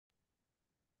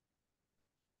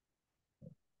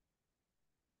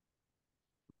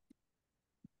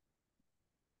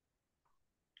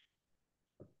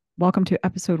Welcome to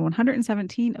episode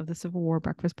 117 of the Civil War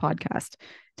Breakfast Podcast.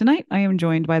 Tonight, I am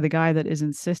joined by the guy that is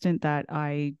insistent that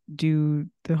I do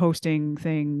the hosting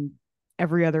thing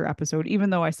every other episode, even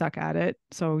though I suck at it.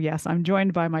 So, yes, I'm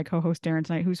joined by my co host, Darren,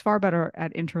 tonight, who's far better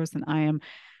at intros than I am.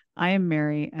 I am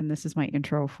Mary, and this is my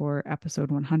intro for episode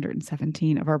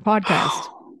 117 of our podcast.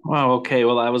 Well, okay.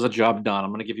 Well, that was a job done. I'm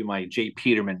going to give you my J.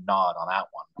 Peterman nod on that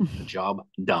one. The job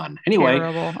done. Anyway,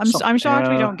 Terrible. so I'm shocked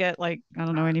we don't get like I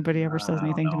don't know anybody ever says I don't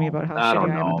anything to me know. about how I shitty don't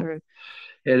I am at know.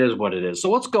 the. It is what it is. So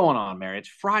what's going on, Mary? It's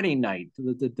Friday night.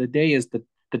 The day is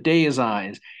the day is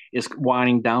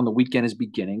winding down. The weekend is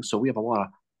beginning. So we have a lot of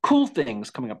cool things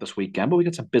coming up this weekend, but we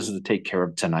got some business to take care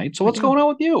of tonight. So We what's do. going on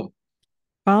with you?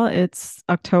 Well, it's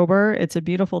October. It's a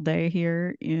beautiful day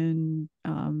here in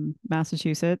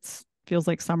Massachusetts. Feels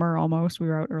like summer almost. We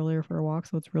were out earlier for a walk,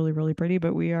 so it's really, really pretty.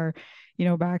 But we are,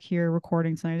 back here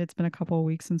recording tonight. It's been a couple of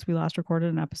weeks since we last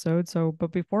recorded an episode. So,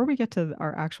 but before we get to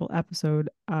our actual episode,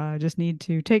 just need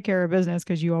to take care of business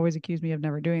because you always accuse me of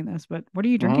never doing this. But what are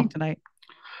you drinking Mhm. tonight?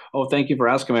 Oh, thank you for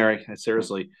asking, Mary.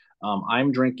 Seriously,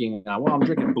 I'm drinking. I'm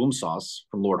drinking Boom Sauce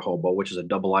from Lord Hobo, which is a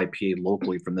double IPA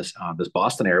locally from this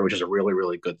Boston area, which is a really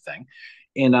really good thing.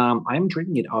 And I'm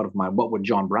drinking it out of my What Would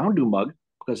John Brown Do mug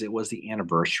because it was the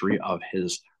anniversary of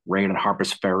his raid on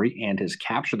Harper's Ferry and his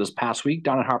capture this past week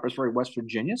down at Harper's Ferry, West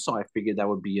Virginia. So I figured that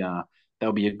would be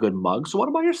a good mug. So what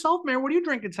about yourself, Mary? What are you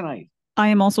drinking tonight? I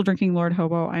am also drinking Lord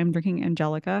Hobo. I am drinking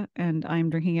Angelica, and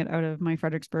I'm drinking it out of my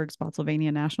Fredericksburg,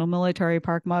 Spotsylvania National Military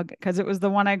Park mug because it was the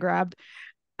one I grabbed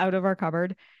out of our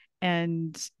cupboard.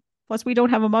 And plus, we don't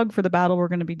have a mug for the battle we're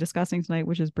going to be discussing tonight,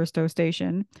 which is Bristoe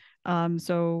Station.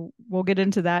 So we'll get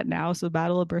into that now. So the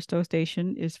Battle of Bristoe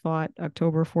Station is fought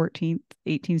October 14th,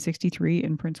 1863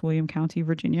 in Prince William County,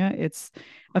 Virginia. It's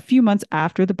a few months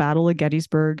after the Battle of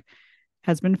Gettysburg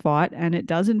has been fought, and it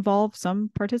does involve some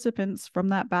participants from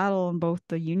that battle on both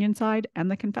the Union side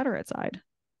and the Confederate side.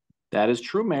 That is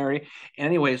true, Mary.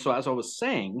 Anyway, so as I was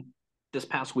saying, this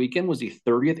past weekend was the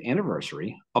 30th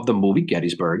anniversary of the movie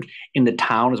Gettysburg. In the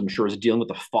town, as I'm sure, is dealing with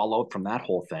the fallout from that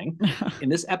whole thing. In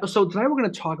this episode tonight, we're going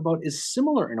to talk about is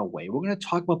similar in a way. We're going to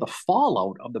talk about the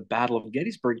fallout of the Battle of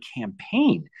Gettysburg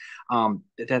campaign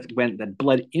that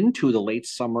bled into the late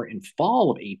summer and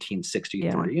fall of Yeah.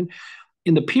 1863. And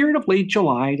in the period of late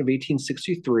July of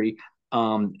 1863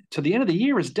 to the end of the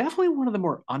year is definitely one of the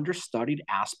more understudied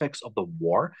aspects of the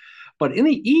war. But in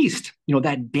the East,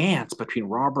 that dance between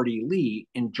Robert E. Lee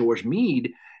and George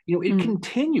Meade, it Mm,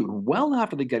 continued well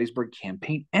after the Gettysburg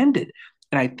campaign ended.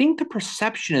 And I think the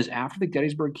perception is after the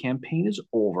Gettysburg campaign is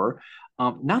over,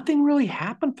 nothing really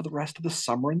happened for the rest of the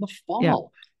summer and the yeah.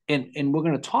 fall. And we're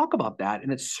going to talk about that.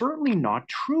 And it's certainly not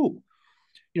true.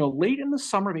 Late in the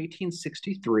summer of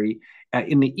 1863,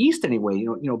 in the East anyway,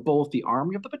 both the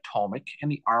Army of the Potomac and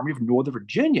the Army of Northern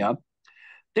Virginia,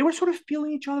 they were sort of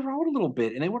feeling each other out a little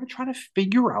bit, and they were trying to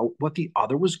figure out what the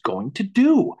other was going to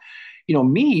do.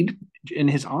 Meade and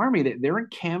his army, they're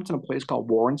encamped in a place called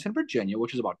Warrenton, Virginia,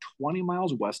 which is about 20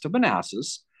 miles west of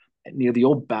Manassas, near the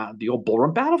old Bull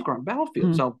Run battlefield.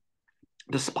 Mm, So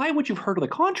despite what you've heard of the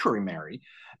contrary, Mary,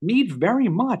 Meade very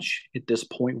much at this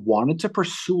point wanted to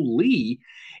pursue Lee,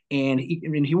 and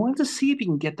he wanted to see if he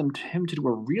can get him to do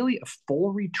a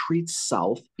full retreat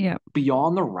south yeah.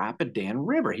 beyond the Rapidan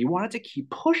River. He wanted to keep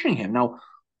pushing him. Now,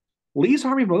 Lee's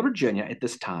Army of Northern Virginia at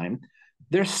this time,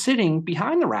 they're sitting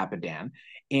behind the Rapidan,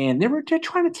 and they're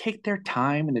trying to take their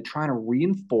time and they're trying to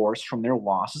reinforce from their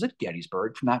losses at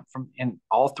Gettysburg from and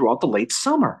all throughout the late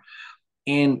summer.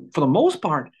 And for the most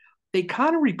part, they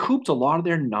kind of recouped a lot of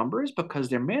their numbers because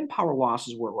their manpower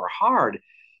losses were hard,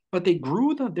 but they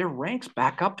grew their ranks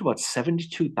back up to about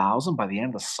 72,000 by the end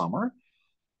of the summer.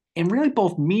 And really,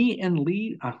 both me and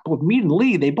Lee,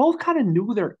 they both kind of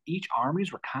knew their each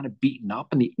armies were kind of beaten up,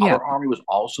 and the Yeah. other army was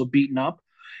also beaten up.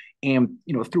 And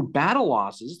through battle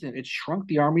losses, it shrunk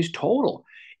the army's total.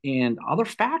 And other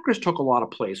factors took a lot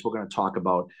of place. We're going to talk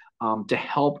about to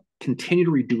help continue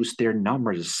to reduce their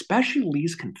numbers, especially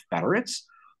Lee's Confederates.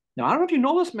 Now, I don't know if you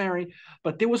know this, Mary,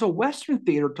 but there was a Western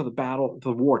theater to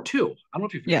the war too. I don't know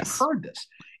if you've Yes. heard this.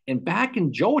 And back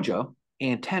in Georgia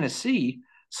and Tennessee,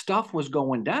 stuff was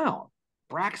going down.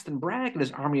 Braxton Bragg and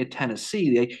his army of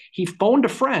Tennessee, he phoned a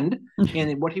friend,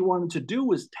 and what he wanted to do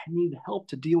was need help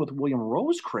to deal with William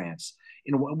Rosecrans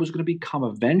in what was going to become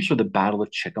eventually the Battle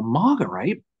of Chickamauga,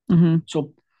 right? Hmm.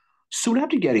 So soon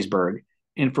after Gettysburg,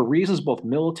 and for reasons both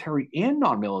military and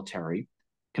non-military,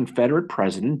 Confederate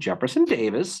President Jefferson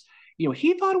Davis,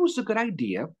 he thought it was a good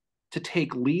idea to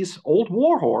take Lee's old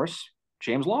warhorse,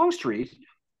 James Longstreet,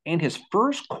 and his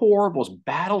first corps of those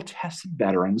battle-tested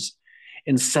veterans,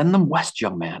 and send them west,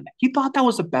 young man. He thought that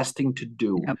was the best thing to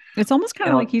do. Yeah. It's almost kind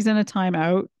And of like he's in a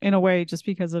timeout in a way, just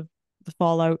because of the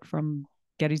fallout from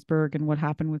Gettysburg and what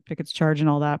happened with Pickett's charge and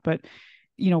all that. But,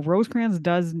 Rosecrans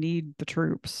does need the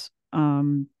troops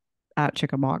at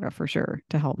Chickamauga for sure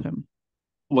to help him.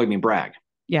 well, I mean, Bragg.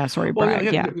 Yeah, sorry, Well,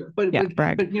 Bragg. Yeah. but Yeah, but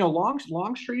Bragg. but Longstreet,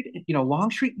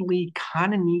 Longstreet and Lee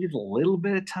kind of needed a little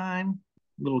bit of time,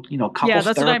 little Yeah, couples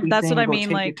therapy that's what thing. I Go mean. take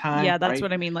your Like, time, yeah, that's right?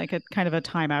 what I mean. Like a kind of a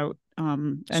timeout.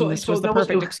 And So this so was the that was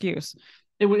perfect excuse.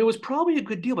 it was probably a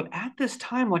good deal, but at this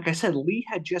time, like I said, Lee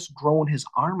had just grown his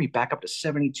army back up to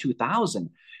 72,000.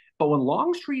 But when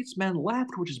Longstreet's men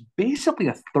left, which is basically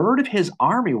a third of his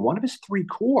army, one of his three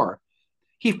corps,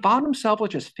 he found himself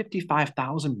with just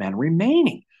 55,000 men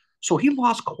remaining. So he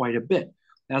lost quite a bit.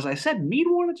 As I said, Meade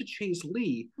wanted to chase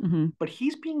Lee, Hmm. but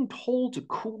he's being told to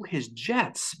cool his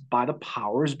jets by the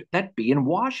powers that be in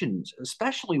Washington,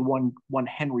 especially one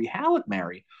Henry Halleck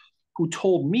Mary, who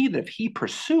told me that if he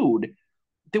pursued,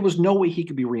 there was no way he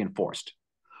could be reinforced.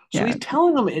 So Yeah. he's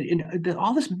telling them in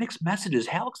all this mixed messages.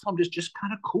 Halleck's telling him just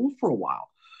kind of cool for a while.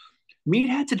 Meade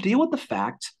had to deal with the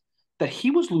fact that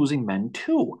he was losing men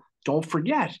too. Don't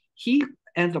forget, he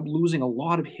ended up losing a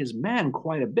lot of his men,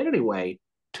 quite a bit anyway,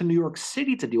 to New York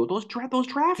City to deal with those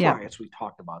draft Yeah. riots we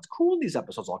talked about. It's cool these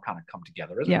episodes all kind of come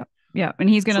together, isn't Yeah. it? Yeah. And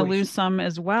he's going to So lose he, some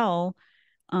as well.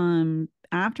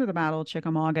 After the Battle of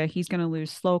Chickamauga, he's going to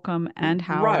lose Slocum and right,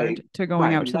 Howard to going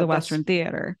right, out but to the that's Western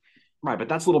Theater. right, but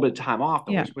that's a little bit of time off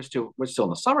though. Yeah. We're still in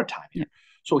the summertime Yeah. here.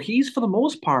 So he's for the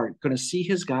most part going to see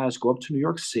his guys go up to New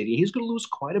York City. He's going to lose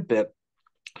quite a bit.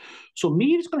 So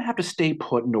Meade is going to have to stay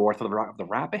put north of the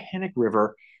Rappahannock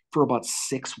River for about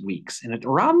 6 weeks. And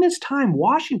around this time,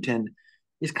 Washington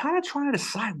is kind of trying to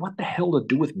decide what the hell to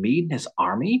do with Meade and his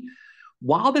army.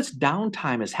 While this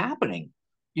downtime is happening,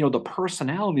 the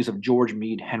personalities of George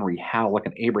Meade, Henry Halleck,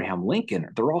 and Abraham Lincoln,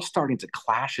 they're all starting to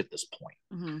clash at this point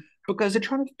Hmm. because they're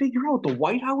trying to figure out the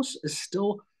White House is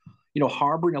still,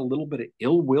 harboring a little bit of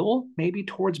ill will maybe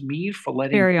towards Meade for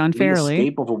letting Very Lee unfairly.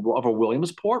 escape of a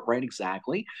Williamsport, right?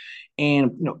 Exactly.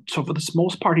 And, so for the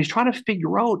most part, he's trying to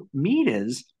figure out Meade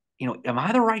is, am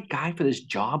I the right guy for this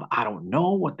job? I don't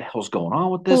know what the hell's going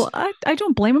on with this. Well, I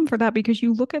don't blame him for that, because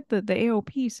you look at the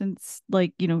AOP since,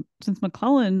 like, since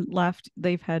McClellan left,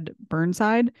 they've had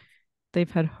Burnside,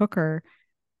 they've had Hooker,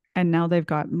 and now they've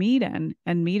got Meade in.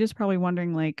 And Meade is probably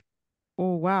wondering, like,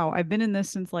 oh wow, I've been in this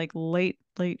since like late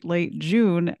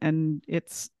June, and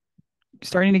it's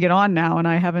starting to get on now, and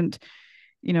I haven't,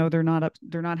 they're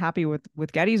not happy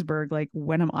with Gettysburg. Like,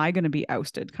 when am I going to be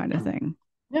ousted, kind of thing.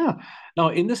 Yeah. Now,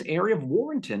 in this area of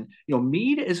Warrenton,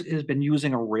 Meade has been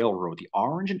using a railroad, the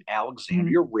Orange and Hmm.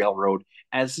 Alexandria Railroad,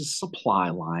 as his supply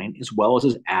line, as well as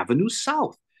his avenue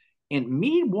south. And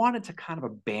Meade wanted to kind of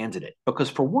abandon it because,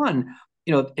 for one,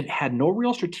 it had no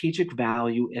real strategic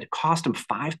value. It cost him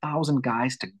 5,000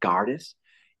 guys to guard it,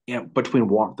 between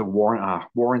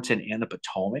Warrenton and the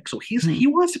Potomac. So Hmm. he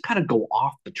wants to kind of go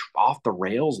off the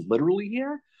rails, literally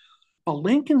here. But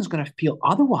Lincoln's going to feel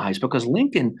otherwise because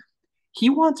Lincoln he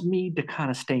wants Meade to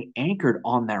kind of stay anchored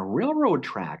on that railroad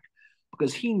track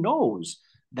because he knows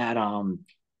that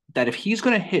if he's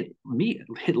going to hit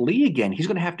Lee again, he's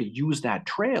going to have to use that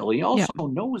trail. He Yeah. also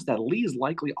knows that Lee is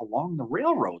likely along the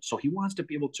railroad, so he wants to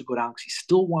be able to go down because he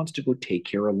still wants to go take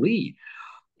care of Lee.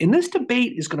 And this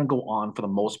debate is going to go on for the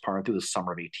most part through the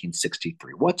summer of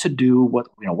 1863. What to do?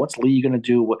 What's Lee going to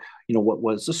do? What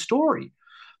was the story?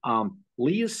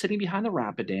 Lee is sitting behind the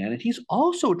Rapidan, and he's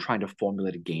also trying to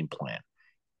formulate a game plan.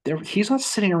 He's not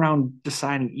sitting around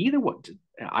deciding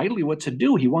idly what to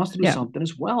do. He wants to do Yeah. something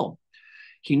as well.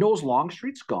 He knows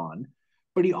Longstreet's gone,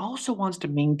 but he also wants to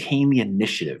maintain the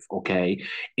initiative. Okay,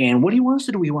 and what he wants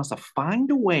to do, he wants to find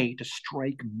a way to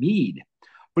strike Meade,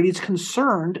 but he's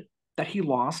concerned that he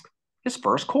lost his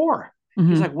first corps.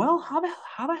 He's Hmm. like, well, how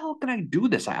the hell can I do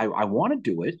this? I want to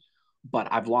do it, but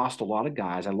I've lost a lot of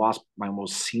guys. I lost my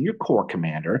most senior corps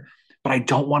commander, but I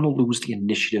don't want to lose the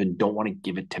initiative and don't want to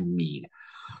give it to Meade.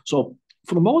 So,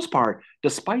 for the most part,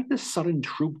 despite this sudden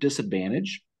troop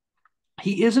disadvantage,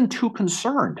 he isn't too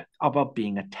concerned about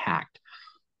being attacked.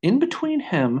 In between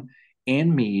him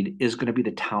and Meade is going to be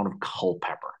the town of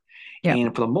Culpeper. Yeah.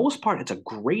 And for the most part, it's a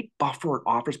great buffer. It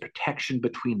offers protection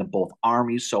between the both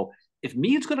armies. So if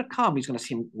Meade's going to come, Lee's going to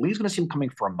see him coming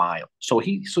for a mile. So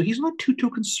he's not too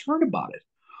concerned about it.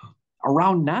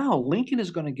 Around now, Lincoln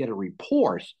is going to get a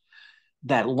report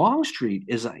that Longstreet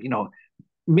is,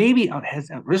 maybe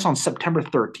this on September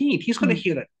 13th, he's going Hmm. to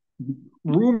hear that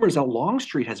rumors that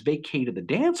Longstreet has vacated the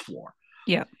dance floor.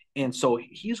 Yeah. And so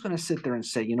he's going to sit there and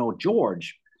say,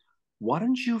 George, why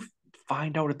don't you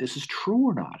find out if this is true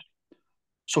or not?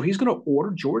 So he's going to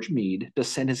order George Meade to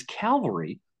send his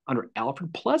cavalry under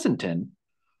Alfred Pleasanton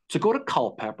to go to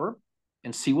Culpeper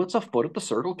and see what's afoot at the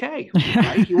Circle K,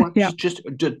 right? He wants Yeah. just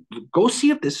to go see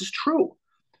if this is true.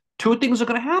 Two things are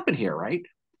going to happen here, right?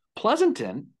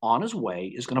 Pleasanton, on his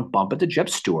way, is going to bump into Jeb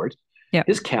Stuart, Yeah.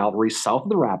 his cavalry south of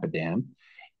the Rapidan,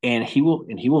 and he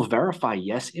will verify,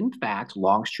 yes, in fact,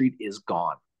 Longstreet is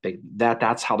gone.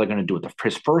 That's how they're going to do it.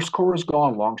 His first corps is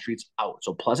gone, Longstreet's out.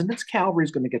 So Pleasanton's cavalry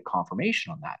is going to get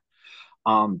confirmation on that.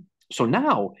 So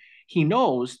now he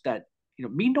knows that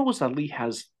Meade knows that Lee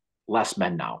has less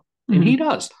men now, and Hmm. he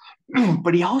does.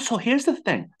 But he also here's the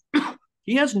thing: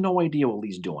 he has no idea what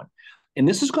Lee's doing, and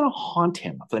this is going to haunt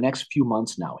him for the next few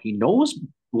months. Now he knows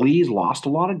Lee's lost a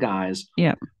lot of guys,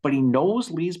 Yeah. but he knows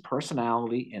Lee's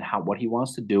personality and what he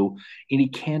wants to do, and he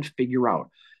can't figure out: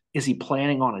 is he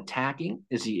planning on attacking?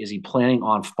 Is he planning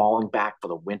on falling back for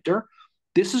the winter?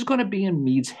 This is going to be in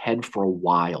Meade's head for a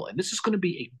while, and this is going to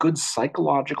be a good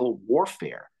psychological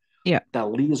warfare Yeah.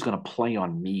 that Lee is going to play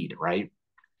on Meade, right?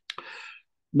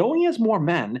 Knowing he has more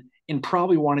men and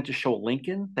probably wanted to show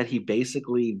Lincoln that he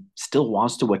basically still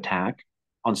wants to attack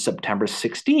on September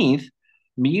 16th,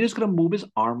 Meade is going to move his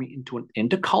army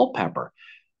into Culpeper.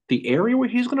 The area where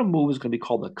he's going to move is going to be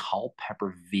called the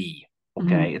Culpeper V. Hmm.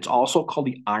 Okay, it's also called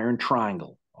the Iron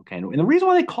Triangle. Okay, and the reason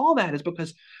why they call that is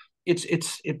because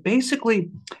it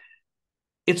basically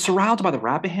it's surrounded by the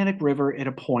Rappahannock River at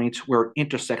a point where it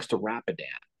intersects the Rapidan.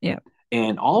 Yeah.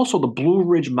 And also the Blue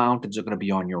Ridge Mountains are going to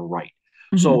be on your right.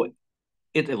 Hmm. So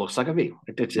it looks like a V.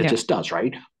 It Yeah. just does,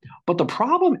 right? But the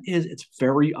problem is it's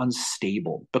very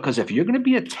unstable because if you're going to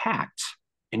be attacked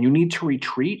and you need to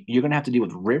retreat, you're going to have to deal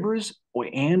with rivers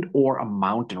or a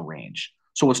mountain range.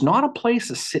 So it's not a place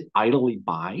to sit idly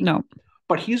by, No.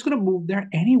 but he's going to move there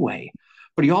anyway.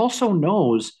 But he also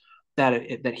knows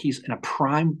that he's in a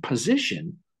prime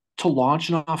position to launch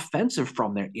an offensive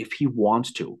from there if he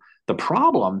wants to. The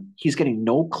problem, he's getting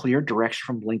no clear direction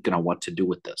from Lincoln on what to do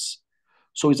with this.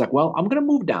 So he's like, well, I'm going to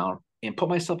move down and put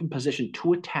myself in position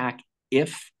to attack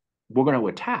if we're going to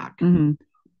attack. Hmm.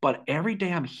 But every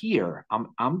day I'm here,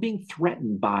 I'm being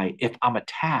threatened by if I'm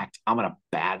attacked, I'm in a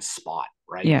bad spot,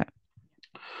 right? Yeah.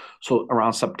 So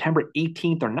around September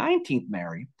 18th or 19th,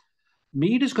 Mary,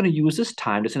 Meade is going to use this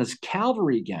time to send his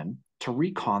cavalry again to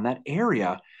recon that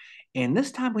area. And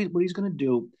this time, what he's going to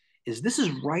do is this is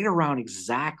right around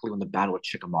exactly when the Battle of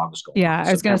Chickamauga is going Yeah. on,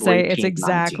 I was gonna September say it's 18th, 19th.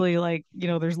 exactly like,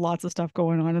 there's lots of stuff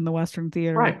going on in the Western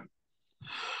Theater. Right.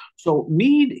 So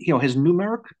Meade, his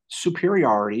numeric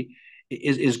superiority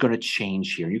is going to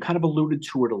change here. You kind of alluded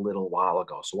to it a little while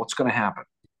ago. So what's going to happen?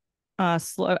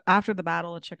 After the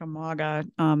Battle of Chickamauga,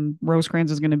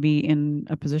 Rosecrans is going to be in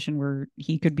a position where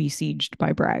he could be sieged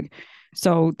by Bragg.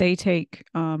 So they take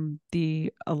a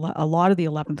lot of the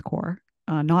 11th Corps,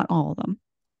 not all of them.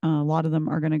 A lot of them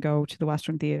are going to go to the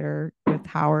Western Theater with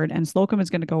Howard, and Slocum is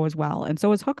going to go as well, and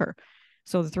so is Hooker.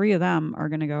 So the three of them are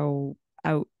going to go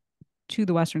out to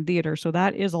the Western Theater. So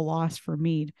that is a loss for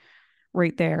Meade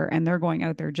right there, and they're going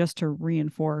out there just to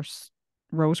reinforce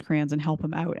Rosecrans and help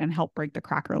him out and help break the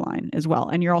Cracker line as well.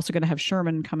 And you're also going to have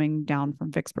Sherman coming down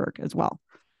from Vicksburg as well.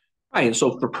 Right. And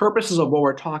so, for purposes of what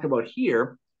we're talking about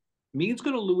here, Meade's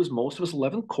going to lose most of his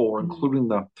 11th Corps, Mhm. including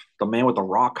the man with the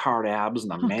rock hard abs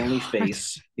and the Oh manly God,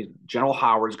 face. General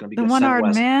Howard is going to the be one sent armed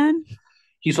west. man. He's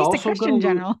He's the also going to Christian lose.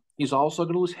 general. He's also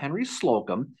going to lose Henry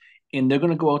Slocum, and they're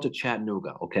going to go out to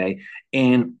Chattanooga. Okay,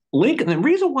 and Lincoln. The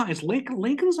reason why is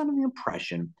Lincoln's under the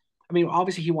impression. I mean,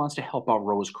 obviously he wants to help out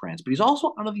Rosecrans, but he's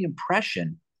also under the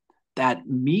impression that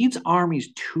Meade's army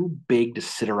is too big to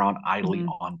sit around idly Mm-hmm.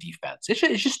 on defense. It's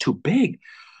just too big.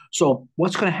 So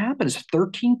what's going to happen is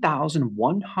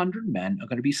 13,100 men are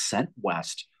going to be sent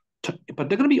west, but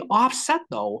they're going to be offset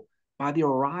though by the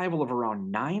arrival of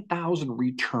around 9,000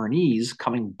 returnees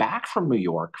coming back from New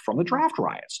York from the draft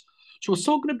riots. So it's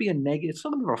still going to be a negative. It's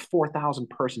still going to be a 4,000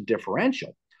 person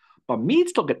differential. But Meade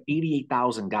still got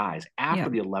 88,000 guys Yeah. after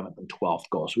the 11th and 12th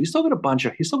go. So he's still got a bunch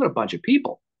of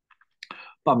people.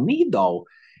 But Meade, though,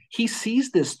 he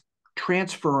sees this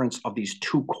transference of these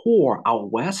two corps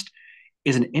out west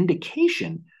is an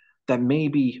indication that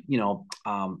maybe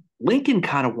Lincoln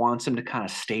kind of wants him to kind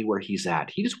of stay where he's at.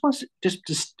 He just wants to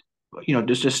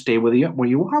just stay where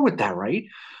you are with that, right?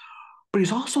 But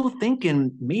he's also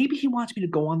thinking maybe he wants me to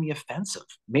go on the offensive.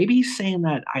 Maybe he's saying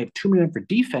that I have too many men for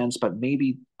defense, but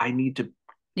maybe I need to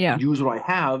Yeah. use what I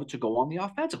have to go on the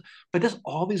offensive. But there's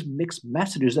all these mixed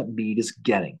messages that Meade is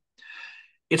getting.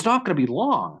 It's not going to be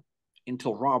long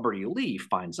until Robert E. Lee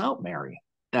finds out, Mary,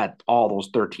 that all those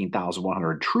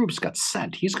 13,100 troops got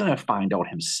sent. He's going to find out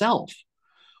himself.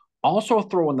 Also,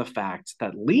 throw in the fact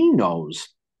that Lee knows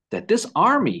that this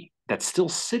army that's still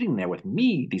sitting there with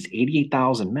me, these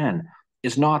 88,000 men,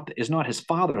 is not his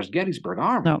father's Gettysburg No.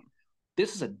 army.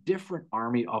 This is a different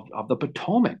army of the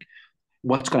Potomac.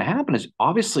 What's going to happen is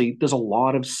obviously there's a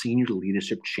lot of senior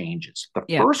leadership changes. The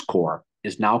Yeah. first corps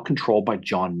is now controlled by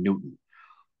John Newton.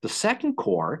 The second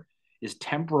corps is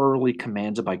temporarily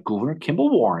commanded by Governor Kimball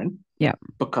Warren Yeah.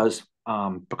 because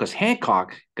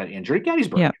Hancock got injured at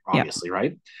Gettysburg, Yeah. Yeah. obviously,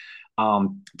 right?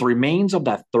 The remains of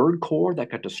that third corps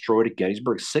that got destroyed at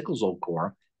Gettysburg, Sickles' old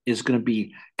corps, is going to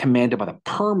be commanded by the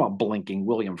perma blinking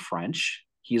William French.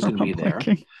 He's going to be there.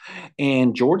 Blinking.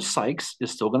 And George Sykes is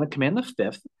still going to command the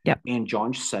fifth. Yeah. And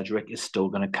John Sedgwick is still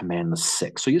going to command the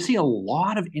sixth. So you see a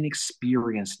lot of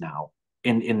inexperience now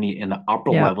in the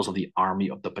upper Yeah. levels of the Army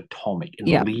of the Potomac, and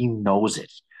Yeah. Lee knows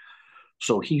it.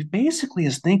 So he basically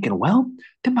is thinking, well,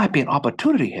 there might be an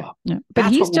opportunity here. Yeah. But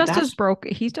That's he's what just as that's broke.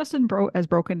 He's just as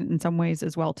broken in some ways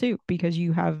as well too, because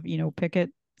you have,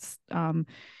 Pickett um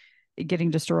getting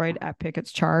destroyed at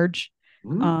Pickett's charge.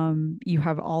 mm, You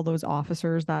have all those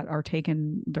officers that are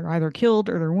taken, they're either killed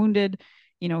or they're wounded.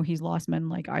 He's lost men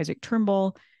like Isaac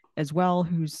Trimble as well,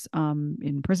 who's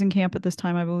in prison camp at this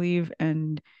time, I believe.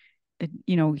 And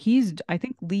I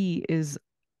think Lee is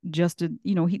just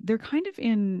they're kind of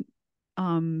in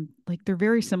like they're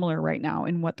very similar right now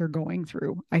in what they're going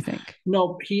through, I think.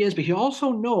 no, he is, but he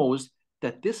also knows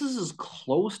that this is as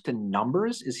close to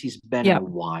numbers as he's been in a Yep.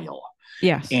 while.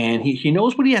 Yes. And he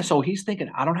knows what he has. So he's thinking,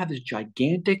 I don't have this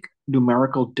gigantic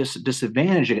numerical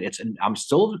disadvantage. I'm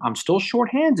still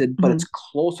shorthanded, but Mm-hmm. it's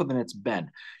closer than it's been.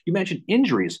 You mentioned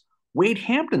injuries. Wade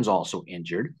Hampton's also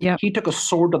injured. Yep. He took a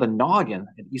sword to the noggin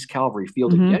at East Cavalry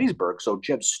Field at Mm-hmm. Gettysburg. So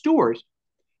Jeb Stuart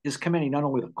is commanding not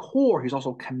only the Corps, he's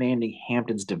also commanding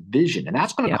Hampton's division, and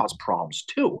that's going to Yep. cause problems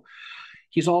too.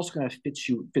 He's also going to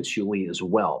Fitzhugh Lee as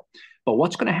well. But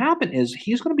what's going to happen is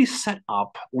he's going to be set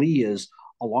up. Lee is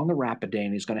along the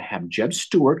Rapidan. He's going to have Jeb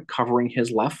Stuart covering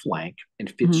his left flank and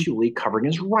Mm-hmm. Fitzhugh Lee covering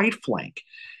his right flank.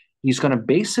 He's going to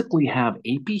basically have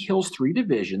A.P. Hill's three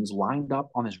divisions lined up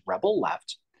on his rebel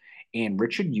left and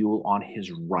Richard Ewell on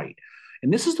his right.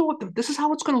 And this is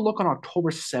how it's going to look on October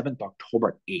 7th,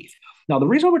 October 8th. Now, the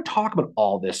reason we're talking about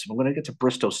all this, we're going to get to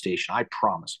Bristoe Station, I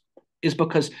promise, is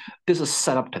because there's a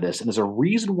setup to this, and there's a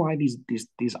reason why these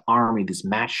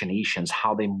machinations,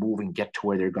 how they move and get to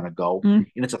where they're going to go. Mm-hmm.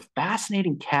 And it's a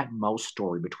fascinating cat and mouse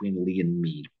story between Lee and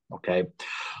Meade. Okay.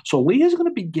 So Lee is going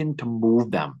to begin to move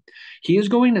them. He is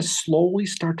going to slowly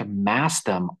start to mass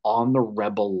them on the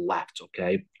rebel left.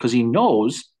 Okay. Because he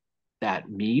knows that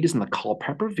Meade is in the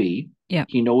Culpeper V. Yeah.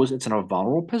 He knows it's in a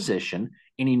vulnerable position,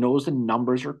 and he knows the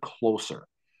numbers are closer.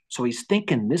 So he's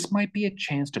thinking this might be a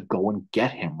chance to go and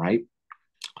get him, right?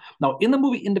 Now, in the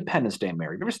movie Independence Day,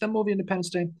 Mary, you ever seen that movie Independence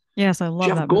Day? Yes, I love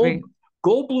Jeff that movie.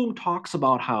 Goldblum talks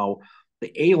about how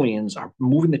the aliens are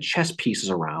moving the chess pieces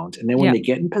around, and then when Yeah. they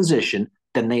get in position,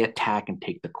 then they attack and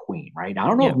take the queen, right? I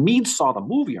don't know Yeah. if Meade saw the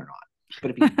movie or not,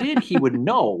 but if he did, he would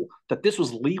know that this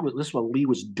was Lee. This is what Lee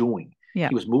was doing. Yeah.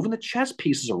 He was moving the chess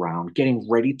pieces around, getting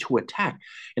ready to attack,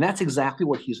 and that's exactly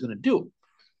what he's going to do.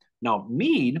 Now,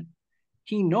 Meade,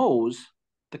 he knows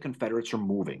the Confederates are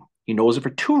moving. He knows it for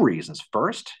two reasons.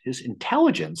 First, his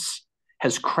intelligence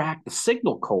has cracked the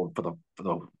signal code for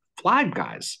the flag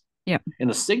guys Yeah. in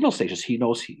the signal stations. He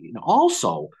knows.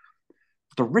 Also,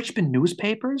 the Richmond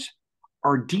newspapers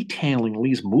are detailing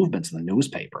Lee's movements in the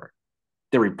newspaper.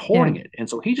 They're Yeah. reporting it, and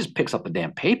so he just picks up the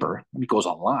damn paper and he goes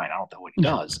online. I don't know what he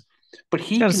does, but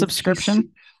It's got a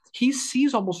subscription. he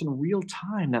sees almost in real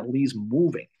time that Lee's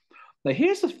moving. Now,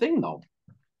 here's the thing, though.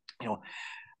 You know,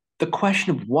 the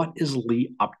question of what is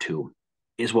Lee up to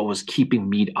is what was keeping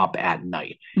Meade up at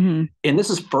night. Mm-hmm. And this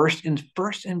is first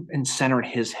and center in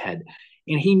his head.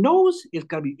 And he knows it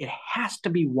has to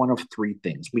be one of three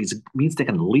things. Meade's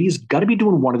thinking Lee's got to be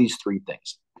doing one of these three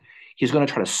things. He's going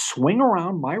to try to swing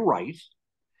around my right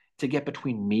to get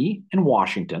between me and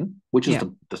Washington, which is Yeah.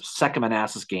 the second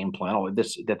Manassas game plan. Oh,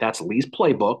 that's Lee's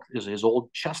playbook. Is his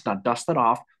old chestnut dusted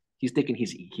off. He's thinking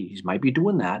he might be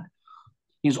doing that.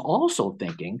 He's also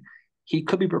thinking he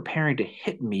could be preparing to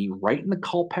hit me right in the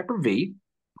Culpeper V,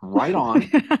 right on.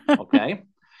 Okay.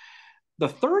 The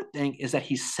third thing is that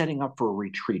he's setting up for a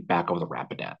retreat back over the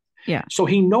Rapidan. Yeah. So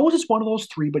he knows it's one of those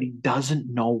three, but he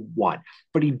doesn't know what.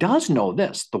 But he does know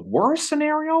this. The worst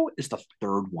scenario is the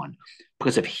third one.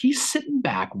 Because if he's sitting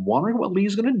back wondering what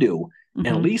Lee's going to do, Mm-hmm.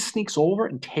 and Lee sneaks over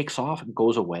and takes off and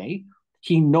goes away,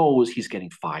 he knows he's getting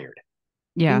fired.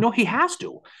 Yeah. He has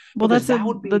to. Well, Because that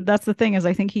would be that's the thing is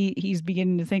I think he's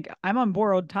beginning to think I'm on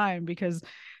borrowed time because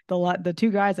the two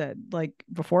guys that like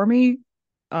before me,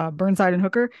 Burnside and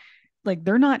Hooker, like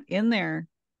they're not in there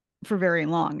for very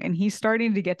long, and he's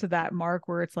starting to get to that mark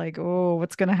where it's like, oh,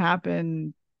 what's going to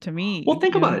happen? to Well, me,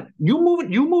 think about it. You move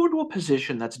into a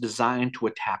position that's designed to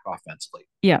attack offensively.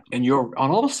 Yeah. And you're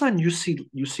on all of a sudden you see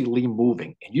Lee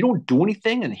moving and you don't do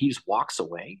anything and he just walks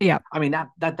away. Yeah. I mean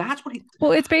that's what he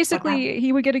Well, it's that basically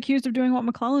he would get accused of doing what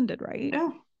McClellan did, right? yeah.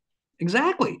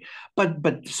 Exactly.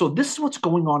 But so this is what's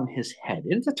going on in his head.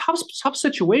 And it's a tough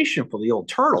situation for the old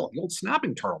turtle, the old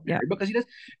snapping turtle, Yeah. Mary, because he does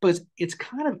but it's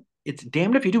kind of it's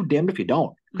damned if you do, damned if you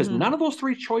don't. Because Hmm. none of those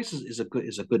three choices is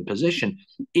a good position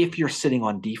if you're sitting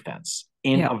on defense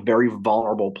in Yeah. a very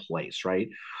vulnerable place, right?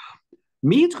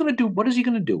 Meade's gonna do what is he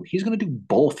gonna do? He's gonna do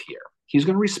both here. He's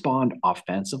gonna respond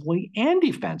offensively and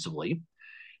defensively.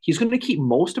 He's going to keep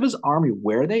most of his army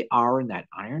where they are in that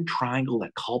iron triangle,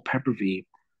 that Culpeper V,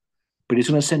 but he's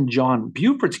going to send John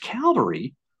Buford's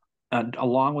cavalry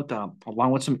along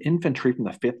with some infantry from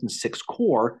the Fifth and Sixth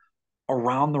Corps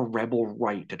around the rebel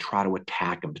right to try to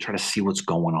attack him, to try to see what's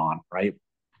going on, right?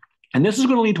 And this is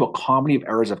going to lead to a comedy of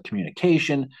errors of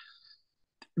communication.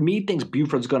 Meade thinks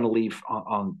Buford's going to leave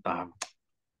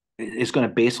is going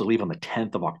to basically leave on the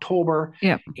 10th of October,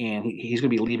 Yeah. and he's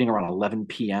going to be leaving around 11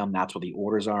 p.m. That's what the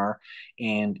orders are,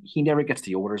 and he never gets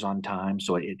the orders on time,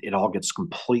 so it all gets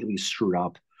completely screwed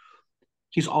up.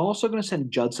 He's also going to send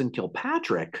Judson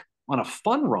Kilpatrick on a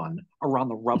fun run around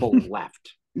the rebel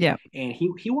left. Yeah. And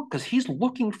he because he's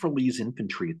looking for Lee's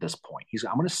infantry at this point.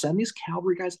 I'm going to send these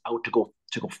cavalry guys out to go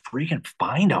freaking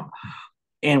find him.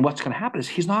 And what's going to happen is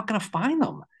he's not going to find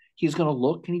them. He's going to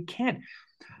look and he can't.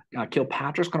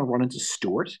 Kilpatrick's going to run into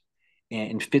Stewart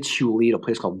and Fitzhugh at a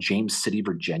place called James City,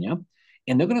 Virginia.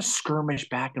 And they're going to skirmish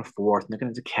back and forth. And they're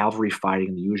going to do cavalry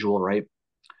fighting, the usual, right?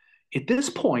 At this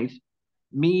point,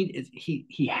 Meade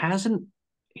he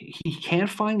can't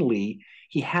find Lee.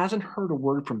 He hasn't heard a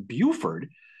word from Buford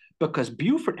because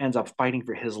Buford ends up fighting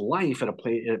for his life at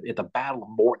the Battle of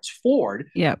Morton's Ford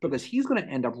Yeah. because he's going to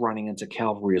end up running into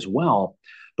cavalry as well.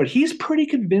 But he's pretty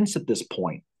convinced at this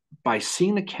point by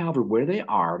seeing the cavalry where they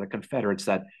are, the Confederates,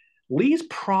 that Lee's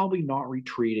probably not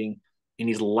retreating and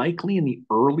he's likely in the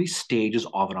early stages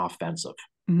of an offensive.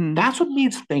 Hmm. That's what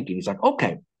Meade's thinking. He's like,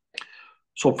 okay,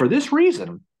 so for this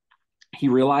reason, he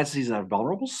realizes he's in a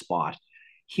vulnerable spot.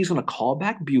 He's going to call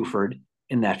back Buford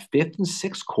in that Fifth and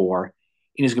Sixth Corps, and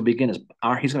he's going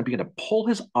to begin to pull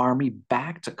his army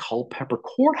back to Culpeper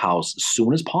Courthouse as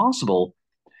soon as possible.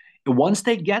 And once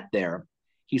they get there,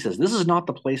 he says, "This is not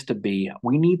the place to be.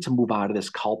 We need to move out of this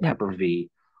Yeah. Culpeper V."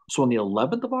 So on the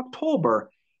 11th of October,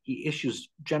 he issues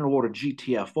General Order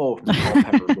GTFO from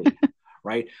Culpeper V,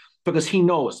 right? Because he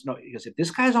knows, no, because if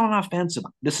this guy's on an offensive,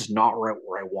 this is not right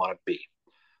where I want to be.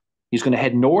 He's going to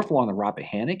head north along the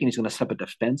Rappahannock and he's going to set up a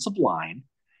defensive line,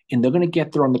 and they're going to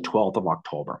get there on the 12th of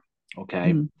October.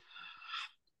 Okay. Hmm.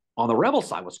 On the rebel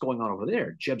side, what's going on over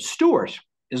there? Jeb Stuart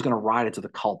is going to ride into the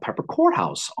Culpeper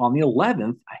Courthouse on the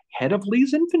 11th ahead of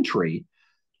Lee's infantry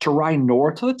to ride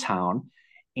north to the town.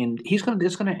 And it's going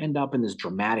to end up in this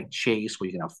dramatic chase where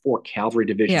you're going to have four cavalry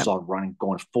Yeah. divisions all running,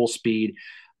 going full speed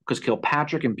because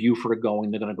Kilpatrick and Buford are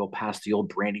going. They're going to go past the old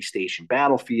Brandy Station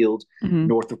battlefield Hmm.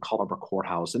 north of Culpeper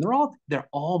Courthouse, and they're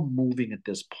all moving at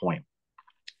this point.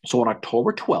 So on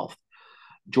October 12th,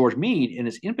 George Meade and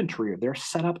his infantry they're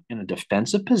set up in a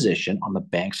defensive position on the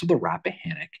banks of the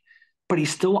Rappahannock, but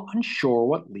he's still unsure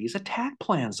what Lee's attack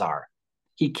plans are.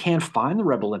 He can't find the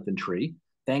rebel infantry,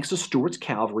 thanks to Stuart's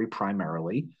cavalry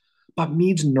primarily, but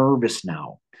Meade's nervous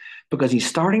now because he's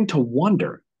starting to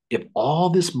wonder if all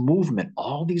these movements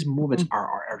Hmm.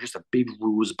 are just a big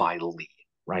ruse by Lee,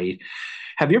 right?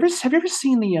 Have you ever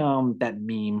seen that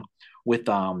meme with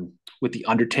the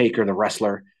Undertaker, the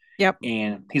wrestler, Yep.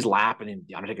 and he's laughing and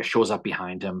the Undertaker shows up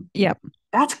behind him? Yep.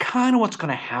 That's kind of what's going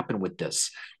to happen with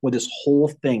this whole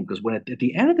thing. Because at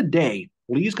the end of the day,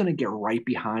 Lee's going to get right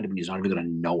behind him and he's not even going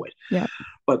to know it. Yep.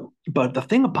 But the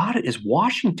thing about it is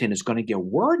Washington is going to get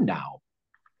word now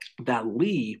that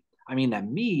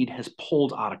that Meade has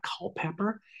pulled out of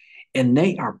Culpeper and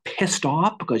they are pissed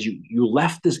off because you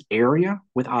left this area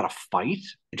without a fight,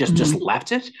 just Hmm.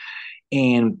 left it.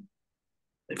 And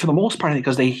for the most part,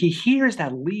 because he hears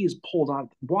that Lee is pulled out.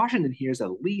 Washington hears that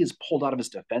Lee is pulled out of his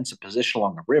defensive position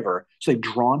along the river, so they've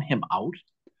drawn him out.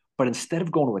 But instead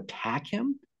of going to attack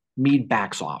him, Meade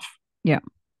backs off. Yeah.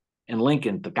 And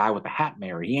Lincoln, the guy with the hat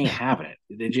mayor, he ain't having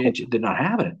it. They're not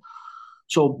having it.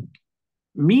 So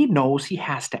Meade knows he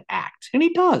has to act, and he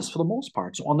does for the most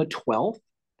part. So on the 12th,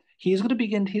 he's going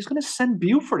to send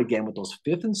Buford again with those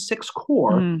Fifth and Sixth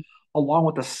Corps, Hmm. along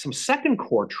with some Second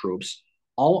Corps troops,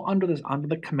 all under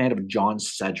the command of John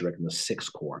Sedgwick in the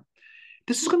Sixth Corps.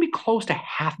 This is going to be close to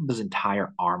half of his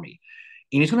entire army.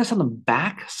 And he's going to send them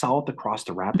back south across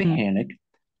the Hmm. Rappahannock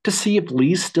to see if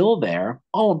Lee's still there.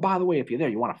 Oh, and by the way, if you're there,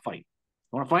 you want to fight.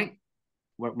 You want to fight?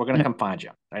 We're going to Yeah. come find you.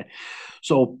 Right?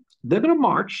 So they're going to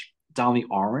march down the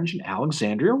Orange and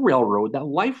Alexandria Railroad, that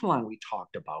lifeline we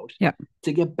talked about, Yeah.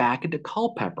 to get back into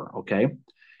Culpeper. Okay,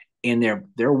 and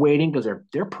they're waiting because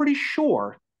they're pretty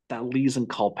sure that Lee's in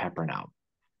Culpeper now.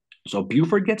 So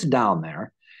Buford gets down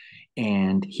there,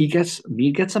 and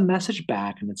Meade gets a message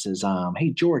back, and it says,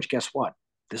 "Hey George, guess what?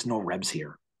 There's no Rebs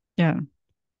here." Yeah.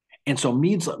 And so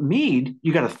Meade,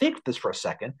 you got to think this for a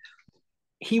second.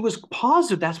 He was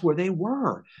positive that's where they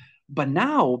were, but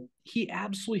now he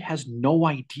absolutely has no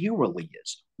idea where Lee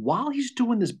is. While he's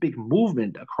doing this big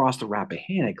movement across the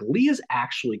Rappahannock, Lee is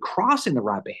actually crossing the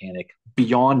Rappahannock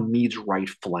beyond Meade's right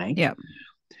flank. Yeah.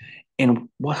 And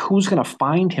who's going to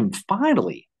find him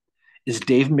finally is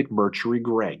Dave McMurtry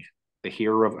Gregg, the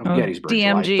hero of Oh, Gettysburg,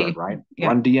 July 3rd, DMG. right? Yeah.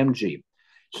 Run DMG.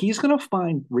 He's going to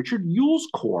find Richard Ewell's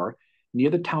corps near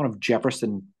the town of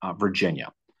Jefferson,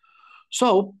 Virginia.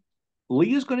 So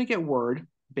Lee is going to get word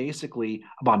basically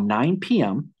about 9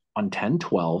 p.m. on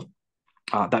 10/12,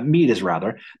 that Meade is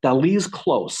rather, that Lee is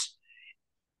close.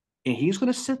 And he's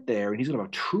going to sit there and he's going to have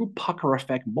a true pucker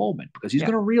effect moment because he's Yeah.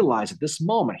 going to realize at this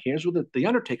moment, here's where the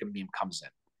Undertaker meme comes in.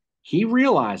 He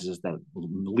realizes that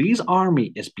Lee's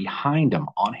army is behind him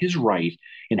on his right,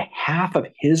 and half of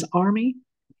his army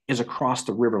is across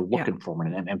the river Yeah. looking for him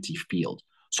in an empty field.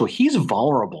 So he's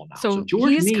vulnerable now. So So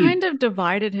George he's Meade, kind of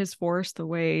divided his force the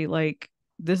way like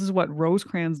this is what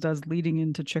Rosecrans does leading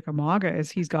into Chickamauga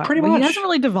is pretty he hasn't much,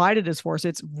 really divided his force.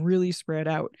 It's really spread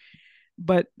out.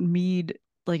 But Meade,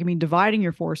 like I mean, dividing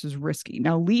your force is risky.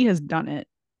 Now Lee has done it.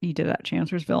 He did it at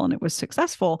Chancellorsville and it was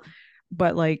successful.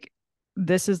 But like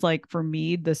this is like for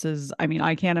Meade, this is I mean,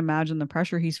 I can't imagine the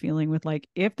pressure he's feeling with like,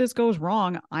 if this goes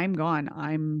wrong, I'm gone.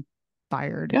 I'm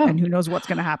fired. yeah. And who knows what's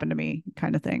gonna happen to me,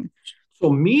 kind of thing. So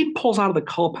Meade pulls out of the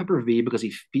Culpeper V because he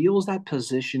feels that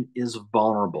position is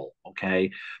vulnerable,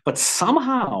 okay? But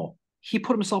somehow he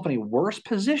put himself in a worse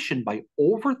position by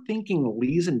overthinking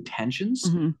Lee's intentions.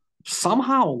 Mm-hmm.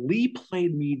 Somehow Lee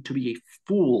played Meade to be a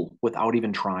fool without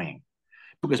even trying.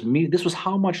 Because Meade, this was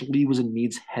how much Lee was in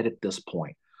Meade's head at this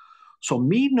point. So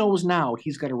Meade knows now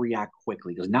he's got to react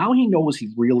quickly because now he knows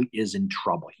he really is in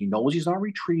trouble. He knows he's not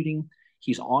retreating.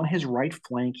 He's on his right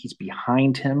flank. He's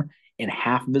behind him, and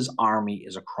half of his army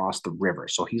is across the river.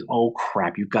 So he's, oh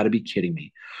crap, you've got to be kidding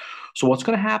me. So what's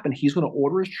going to happen? He's going to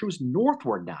order his troops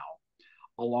northward now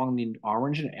along the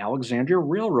Orange and Alexandria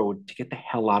Railroad to get the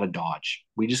hell out of Dodge.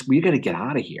 We got to get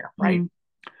out of here, right?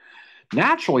 Mm-hmm.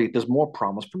 Naturally, there's more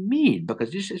problems for Meade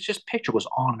because it's just picture goes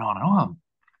on and on and on.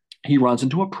 He runs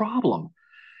into a problem.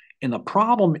 And the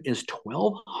problem is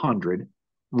 1,200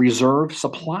 reserve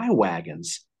supply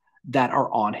wagons that are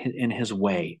in his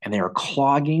way, and they are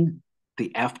clogging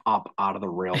the F up out of the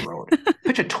railroad.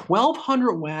 Picture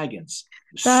 1,200 wagons,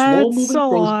 slow That's moving a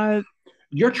things. lot.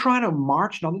 You're trying to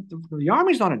march. Now, the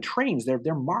army's not in trains, they're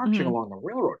marching Mm-hmm. along the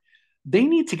railroad. They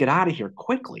need to get out of here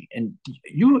quickly. And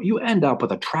you end up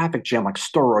with a traffic jam like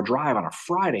Storrow Drive on a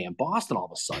Friday in Boston all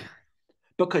of a sudden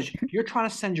because you're trying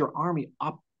to send your army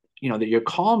up, that you're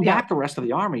calling Yeah. back the rest of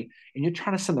the army and you're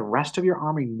trying to send the rest of your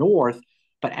army north.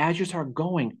 But as you start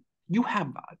going, you have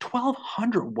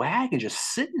 1,200 wagons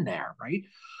just sitting there, right?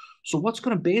 So what's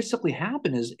going to basically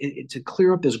happen is to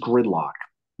clear up this gridlock,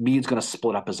 Meade's going to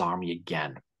split up his army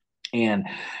again. And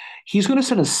he's going to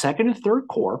send his second and third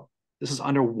corps. This is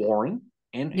under Warren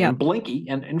Yep. and Blinky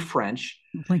and French,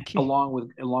 Blinky. along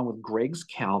with Gregg's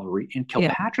cavalry and Yeah.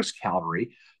 Kilpatrick's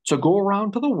cavalry to go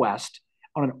around to the west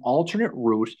on an alternate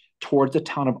route towards the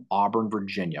town of Auburn,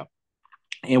 Virginia.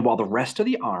 And while the rest of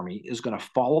the army is going to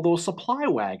follow those supply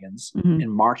wagons Mm-hmm.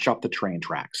 and march up the train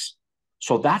tracks.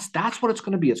 So that's what it's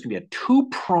going to be. It's going to be a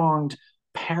two-pronged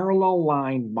parallel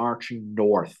line marching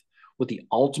north with the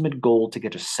ultimate goal to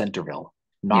get to Centerville,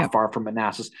 not Yep. far from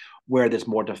Manassas, where there's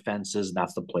more defenses, and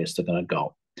that's the place they're going to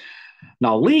go.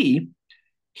 Now, Lee,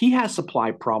 he has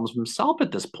supply problems himself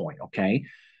at this point, okay?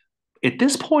 At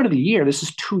this point of the year, this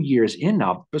is 2 years in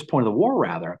now, this point of the war,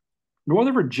 rather,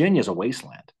 Northern Virginia is a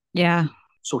wasteland. Yeah.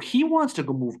 So he wants to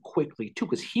go move quickly too,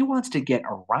 because he wants to get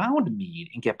around Meade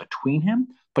and get between him,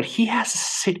 but he has to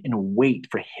sit and wait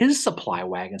for his supply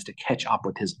wagons to catch up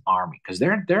with his army because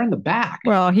they're in the back.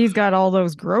 Well, he's got all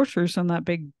those groceries from that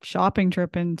big shopping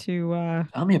trip into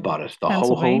Tell me about it. The ho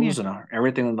Pennsylvania. hos and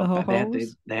everything in the The ho back. They had hos,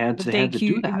 the they had to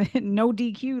do that. DQ, no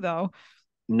DQ though.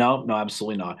 No, no,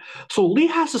 absolutely not. So Lee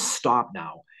has to stop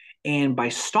now. And by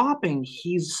stopping,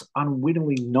 he's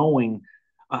unwittingly unknowing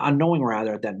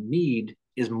rather, that Meade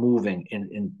is moving.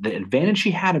 And the advantage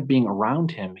he had of being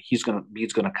around him,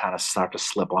 Meade's gonna kind of start to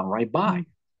slip on right by. Mm-hmm.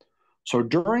 So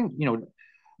during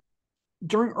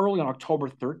early on October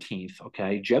 13th,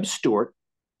 okay, Jeb Stuart,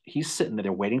 he's sitting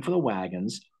there waiting for the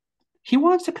wagons. He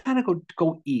wants to kind of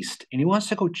go east, and he wants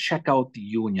to go check out the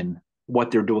Union,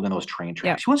 what they're doing on those train Yep.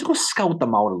 tracks. He wants to go scout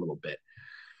them out a little bit.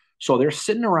 So they're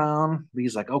sitting around.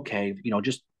 He's like, okay,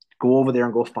 just go over there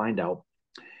and go find out.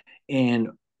 And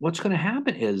what's going to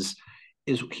happen is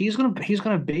he's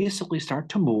gonna basically start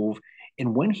to move.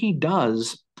 And when he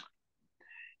does,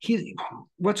 he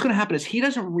what's going to happen is he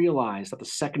doesn't realize that the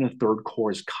second and third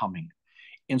corps is coming.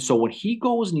 And so when he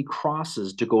goes and he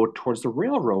crosses to go towards the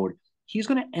railroad, he's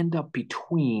going to end up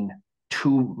between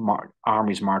two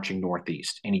armies marching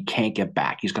northeast, and he can't get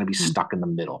back. He's going to be Mm. stuck in the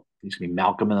middle. He's going to be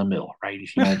Malcolm in the middle, right?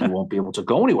 He won't be able to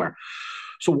go anywhere.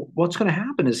 So what's going to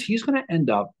happen is he's going to end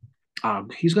up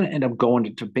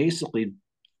going to basically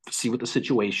see what the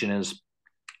situation is,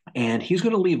 and he's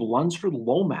going to leave Lunsford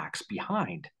Lomax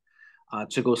behind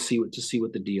to go see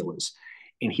what the deal is,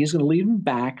 and he's going to leave him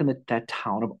back in that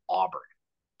town of Auburn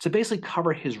to basically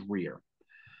cover his rear.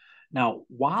 Now,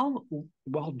 while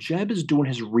Jeb is doing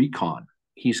his recon,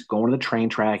 he's going to the train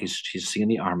track. He's seeing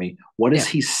the army. What does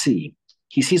Yep. he see?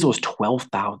 He sees those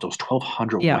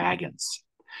 1,200 Yep. wagons,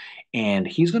 and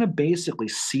he's going to basically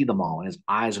see them all, and his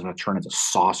eyes are going to turn into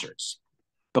saucers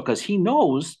because he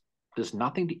knows there's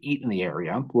nothing to eat in the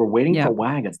area. We're waiting for Yep.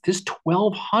 wagons. There's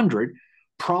 1,200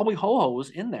 probably ho-hos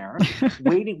in there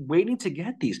waiting to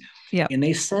get these. Yep. And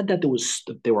they said that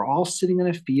they were all sitting in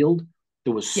a field.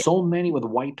 There was Yeah. so many with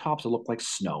white tops that looked like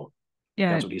snow.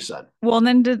 Yeah. That's what he said. Well, and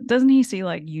then doesn't he see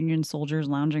like Union soldiers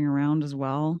lounging around as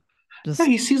well, Yeah, just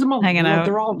he sees them all. hanging out?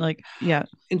 They're all, Like, yeah.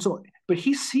 and so, but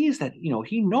he sees that,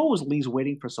 he knows Lee's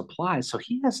waiting for supplies. So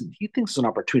he thinks it's an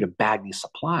opportunity to bag these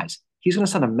supplies. He's going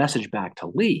to send a message back to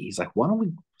Lee. He's like, why don't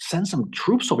we send some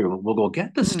troops over here? We'll go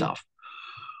get this Mhm. stuff.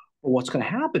 Well, what's going to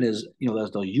happen is,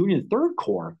 there's the Union Third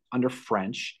Corps under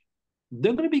French.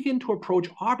 They're going to begin to approach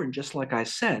Auburn, just like I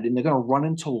said, and they're going to run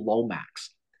into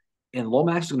Lomax. And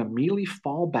Lomax is going to immediately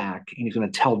fall back, and he's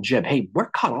going to tell Jeb, "Hey, we're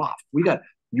cut off. We got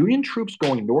Union troops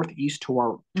going northeast to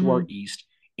our Mhm. east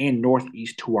and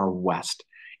northeast to our west,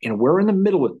 and we're in the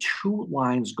middle with two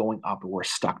lines going up, and we're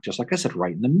stuck, just like I said,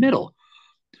 right in the middle."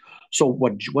 So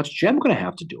what's Jeb going to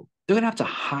have to do? They're going to have to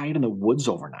hide in the woods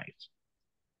overnight.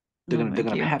 They're No, gonna they're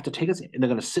thank gonna you. have to take us, and they're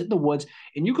gonna sit in the woods,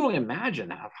 and you can only imagine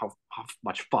how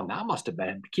much fun that must have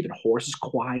been, keeping horses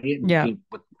quiet and Yeah. being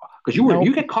because you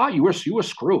Nope. get caught, you were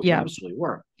screwed, you Yeah. absolutely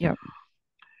were. Yeah.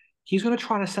 He's gonna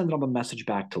try to send another message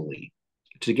back to Lee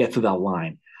to get through that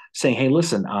line, saying, "Hey,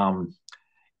 listen,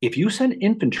 if you send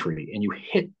infantry and you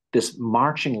hit this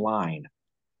marching line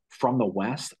from the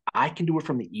west, I can do it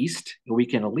from the east, and we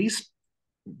can at least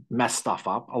mess stuff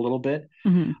up a little bit."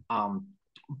 Mhm. Um,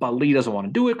 but Lee doesn't want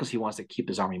to do it because he wants to keep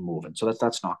his army moving. So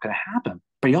that's not going to happen.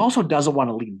 But he also doesn't want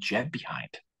to leave Jeb behind.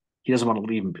 He doesn't want to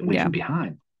leave Yeah. him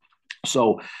behind.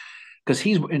 So because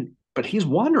he's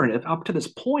wondering if up to this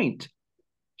point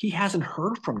he hasn't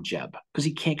heard from Jeb because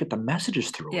he can't get the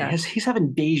messages through. Yeah. He's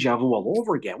having deja vu all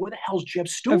over again. Where the hell's Jeb Of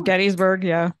Stewart? Gettysburg,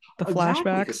 yeah. The Exactly.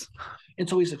 flashbacks. And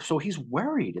so he's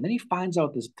worried, and then he finds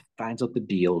out the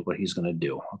deal what he's going to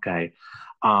do. Okay,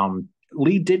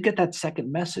 Lee did get that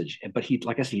second message, but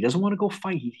like I said, he doesn't want to go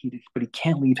fight. But he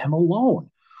can't leave him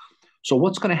alone. So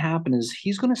what's going to happen is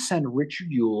he's going to send Richard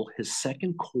Ewell, his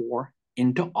Second Corps,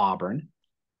 into Auburn,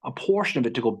 a portion of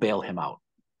it to go bail him out.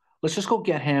 Let's just go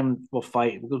get him. We'll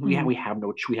fight because we have Mhm. we have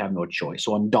no we have no choice.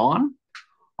 So on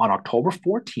October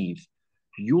 14th,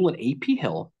 Ewell and A.P.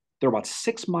 Hill, they're about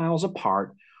 6 miles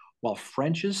apart, while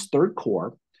French's Third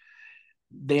Corps,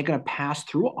 they're going to pass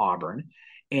through Auburn,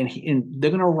 and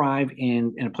they're going to arrive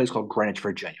in a place called Greenwich,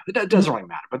 Virginia. It doesn't Mhm. really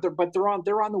matter, but they're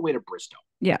on the way to Bristoe.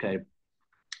 Yeah. Okay.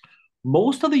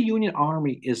 Most of the Union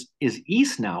Army is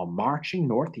east now, marching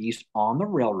northeast on the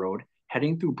railroad,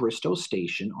 heading through Bristoe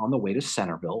Station on the way to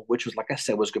Centerville, which was, like I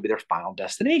said, was going to be their final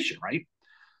destination, right?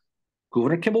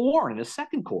 Governor Kimball Warren and his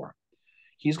Second Corps.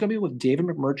 He's going to be with David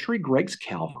McMurtry Gregg's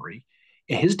cavalry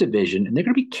and his division, and they're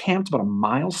going to be camped about a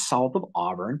mile south of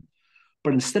Auburn.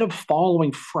 But instead of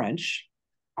following French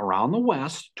around the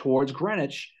west towards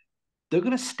Greenwich, they're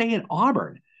going to stay in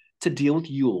Auburn to deal with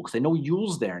Ewell because they know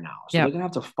Ewell's there now. So Yeah. they're going to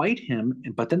have to fight him,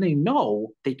 but then they know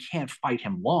they can't fight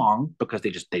him long because they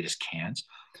just can't.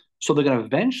 So they're going to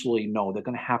eventually know they're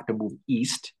going to have to move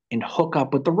east and hook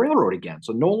up with the railroad again.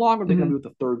 So no longer are they going Mhm. to be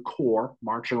with the Third Corps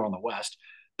marching around the west.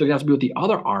 They're going to have to be with the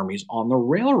other armies on the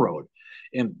railroad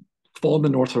and follow the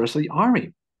north rest of the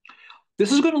army.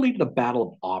 This is going to lead to the Battle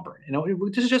of Auburn.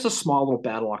 This is just a small little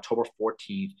battle, October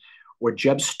 14th, where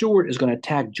Jeb Stuart is going to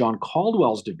attack John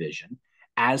Caldwell's division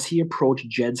as he approached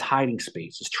Jed's hiding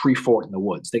space, his tree fort in the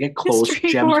woods. They get His close.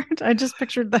 tree fort. I just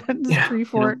pictured that. His Yeah, tree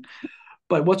fort.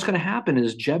 but what's going to happen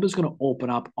is Jeb is going to open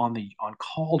up on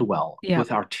Caldwell Yeah.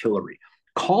 with artillery.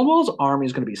 Caldwell's army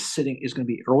is going to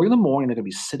be early in the morning. They're going to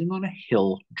be sitting on a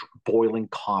hill boiling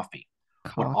coffee.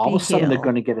 When all Coffee of a sudden Hill.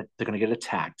 they're going to get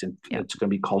attacked, and Yep. it's going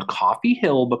to be called Coffee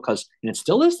Hill because, and it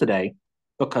still is today,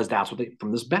 because that's what they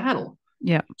from this battle.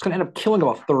 Yep. It's going to end up killing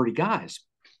about 30 guys.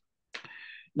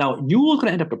 Now Ewell's going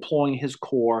to end up deploying his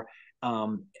corps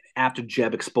after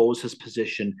Jeb exposed his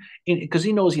position, because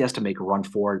he knows he has to make a run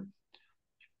for it.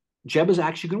 Jeb is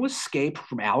actually going to escape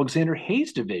from Alexander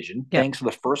Hayes' division Yep. thanks to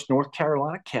the 1st North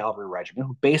Carolina Cavalry Regiment,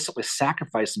 who basically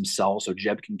sacrificed themselves so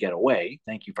Jeb can get away.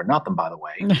 Thank you for nothing, by the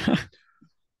way.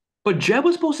 But Jeb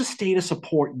was supposed to stay to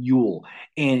support Ewell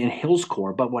and Hill's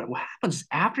Corps. But what happens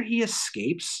after he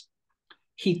escapes,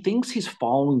 he thinks he's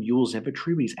following Ewell's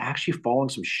infantry, but he's actually following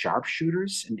some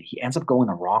sharpshooters, and he ends up going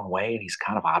the wrong way, and he's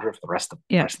kind of out of it for the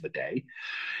Yep. rest of the day.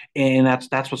 And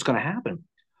that's what's going to happen.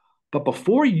 But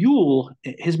before Ewell,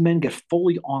 his men get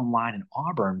fully online in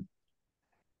Auburn,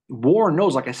 Warren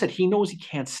knows, like I said, he knows he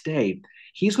can't stay.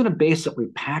 He's going to basically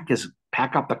pack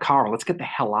up the car. Let's get the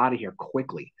hell out of here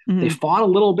quickly. They Mm-hmm. fought a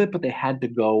little bit, but they had to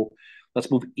go.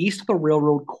 Let's move east of the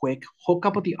railroad quick, hook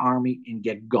up with the army, and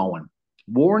get going.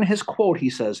 Warren, his quote, he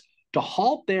says, "To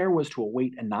halt there was to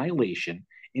await annihilation,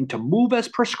 and to move as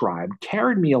prescribed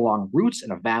carried me along routes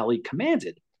in a valley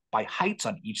commanded by heights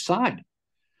on each side."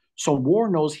 So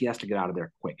Warren knows he has to get out of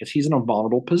there quick, because he's in a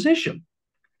vulnerable position.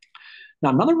 Now,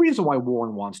 another reason why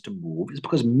Warren wants to move is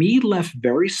because Meade left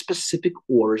very specific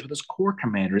orders with his corps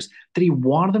commanders that he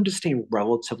wanted them to stay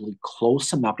relatively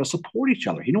close enough to support each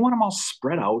other. He didn't want them all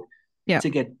spread out Yep. to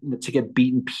get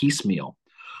beaten piecemeal.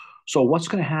 So what's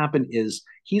going to happen is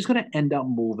he's going to end up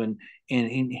moving,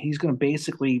 and he's going to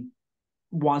basically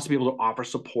wants to be able to offer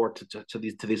support to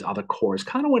these other corps. It's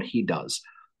kind of what he does.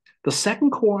 The Second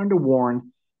Corps under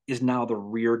Warren is now the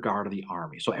rear guard of the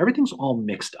army. So everything's all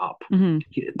mixed up. Mm-hmm.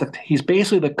 He's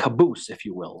basically the caboose, if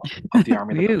you will, of the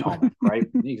Army of the Potomac, right?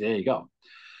 There you go.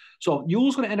 So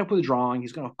Ewell's going to end up with a drawing.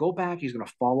 He's going to go back. He's going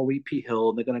to follow A.P.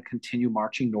 Hill. They're going to continue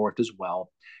marching north as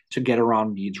well to get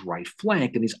around Meade's right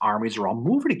flank. And these armies are all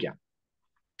moving again.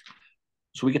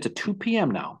 So we get to 2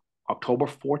 p.m. now, October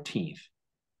 14th.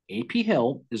 A.P.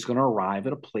 Hill is going to arrive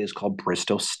at a place called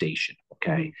Bristoe Station,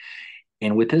 okay? Mm-hmm.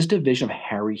 And with his division of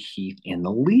Harry Heath in the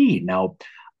lead. Now,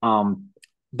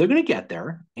 they're going to get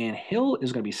there, and Hill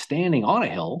is going to be standing on a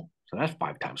hill. So that's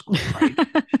 5 times cooler, right?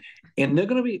 And they're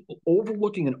going to be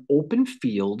overlooking an open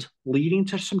field leading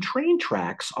to some train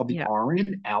tracks of the Orange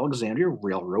and Alexandria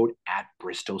Railroad at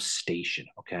Bristoe Station,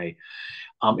 okay?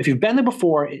 If you've been there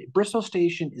before, Bristoe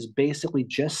Station is basically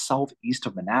just southeast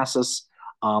of Manassas,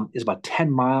 is about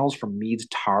 10 miles from Meade's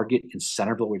target in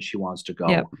Centerville, which he wants to go.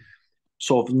 Yep.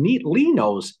 So if Lee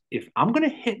knows, if I'm going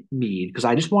to hit Meade because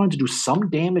I just wanted to do some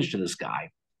damage to this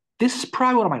guy, this is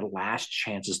probably one of my last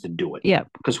chances to do it. Yeah.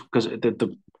 Because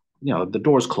the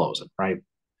door's closing, right?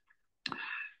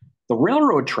 The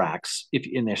railroad tracks,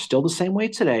 and they're still the same way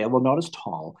today, although not as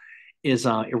tall, is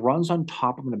it runs on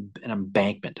top of an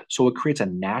embankment. So it creates a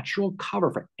natural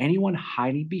cover for anyone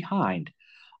hiding behind.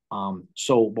 But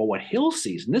what Hill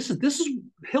sees, and this is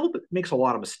Hill makes a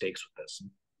lot of mistakes with this.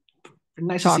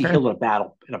 Nice to see Hill in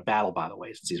a battle, by the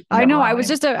way, since he's I know. I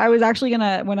was actually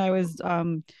gonna, when I was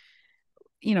kind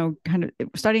of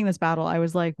studying this battle, I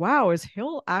was like, wow, is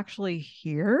Hill actually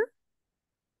here?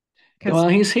 Well,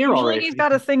 he's here already. He's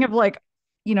got a thing of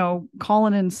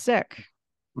calling in sick.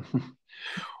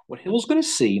 What Hill's going to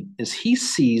see is he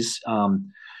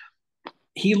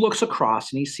looks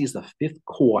across and he sees the 5th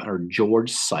Corps under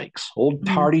George Sykes, old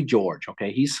tardy George.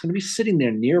 Okay, he's going to be sitting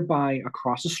there nearby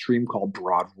across a stream called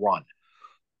Broad Run.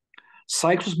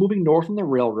 Sykes was moving north from the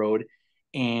railroad,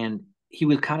 and he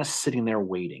was kind of sitting there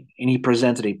waiting, and he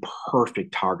presented a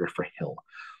perfect target for Hill.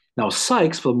 Now,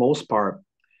 Sykes, for the most part,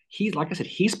 like I said,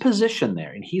 he's positioned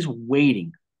there, and he's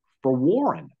waiting for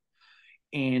Warren.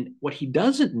 And what he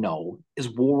doesn't know is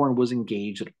Warren was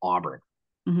engaged at Auburn.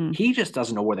 Mm-hmm. He just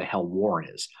doesn't know where the hell Warren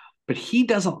is. But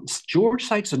George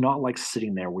Sykes does not like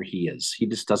sitting there where he is. He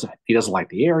doesn't like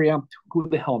the area. Who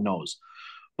the hell knows?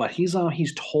 But he's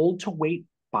told to wait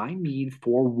by Meade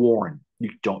for Warren.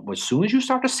 As soon as you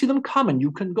start to see them coming,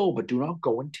 you can go, but do not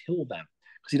go until then,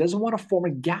 because he doesn't want to form a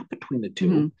gap between the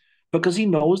two, because he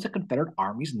knows the Confederate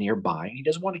army's nearby. And he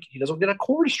doesn't get a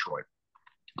corps destroyed.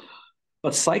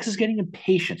 But Sykes is getting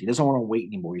impatient. He doesn't want to wait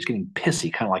anymore. He's getting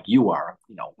pissy, kind of like you are,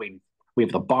 waiting for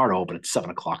the bar to open at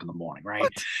 7:00 in the morning, right?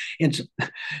 What? And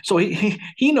so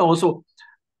he knows. So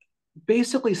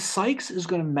basically, Sykes is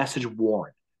going to message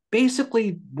Warren.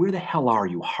 Basically, where the hell are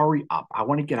you? Hurry up! I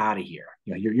want to get out of here.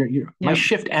 My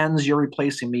shift ends. You're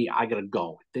replacing me. I gotta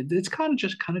go. It's kind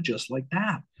of just like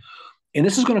that. And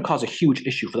this is going to cause a huge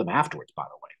issue for them afterwards. By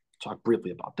the way, talk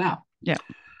briefly about that. Yeah.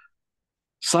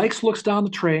 Sykes looks down the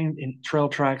train in trail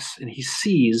tracks and he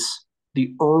sees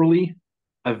the early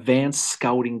advanced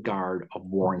scouting guard of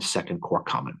Warren's Second Corps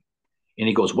coming. And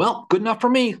he goes, well, good enough for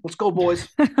me. Let's go, boys.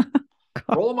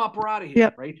 Roll them up. We're out of here,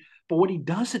 Yep. right? But what he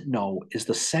doesn't know is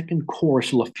the Second Corps is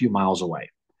still a few miles away.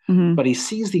 Mm-hmm. But he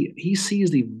sees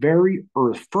the very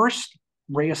first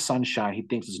ray of sunshine. He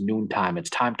thinks it's noontime. It's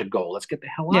time to go. Let's get the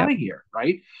hell out Yep. of here,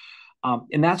 right?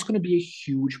 And that's going to be a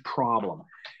huge problem.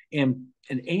 And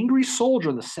an angry soldier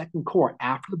in the Second Corps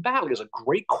after the battle, he has a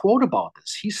great quote about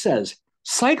this. He says,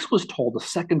 Sykes was told the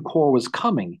Second Corps was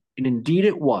coming, and indeed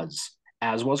it was,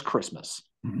 as was Christmas.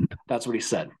 That's what he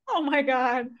said. Oh my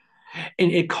God.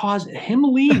 And it caused him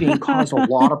leaving caused a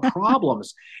lot of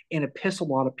problems and it pissed a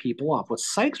lot of people off. What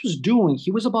Sykes was doing,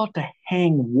 he was about to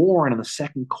hang Warren and the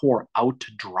Second Corps out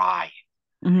to dry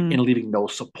Mm-hmm. and leaving no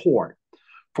support.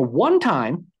 For one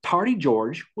time, Tardy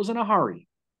George was in a hurry.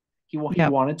 He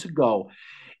Yep. wanted to go,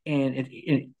 and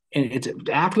it's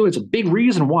afterwards a big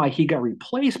reason why he got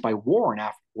replaced by Warren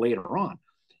after later on.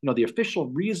 The official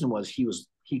reason was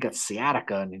he got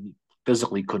sciatica and he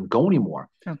physically couldn't go anymore.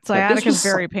 But this Sciatica is was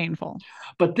very painful.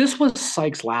 but this was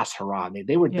Sykes' last hurrah.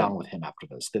 They were Yep. done with him after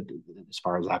this, as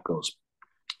far as that goes.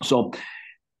 So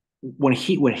when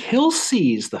Hill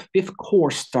sees the Fifth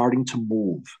Corps starting to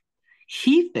move,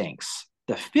 he thinks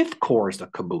the Fifth Corps is the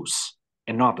caboose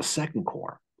and not the Second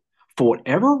Corps. For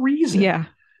whatever reason, Yeah.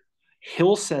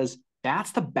 Hill says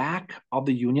that's the back of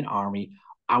the Union Army.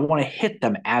 I want to hit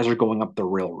them as they're going up the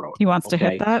railroad. He wants to hit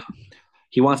Okay. that.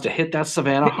 He wants to hit that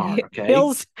Savannah hard. Okay.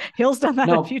 Hill's done that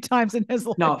a Now, few times in his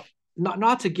life. now,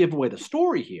 not to give away the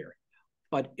story here,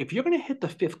 but if you're going to hit the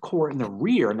Fifth Corps in the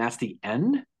rear and that's the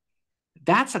end,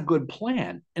 that's a good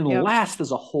plan, Yep. unless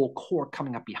there's a whole corps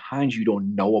coming up behind you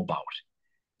don't know about.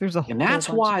 There's a And whole that's bunch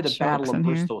of why the Battle jokes of in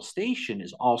here. Bristoe Station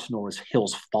is also known as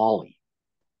Hill's Folly,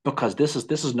 because this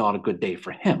is not a good day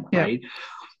for him, Yep. right?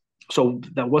 So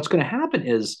that what's going to happen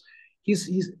is he's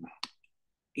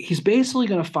he's basically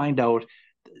going to find out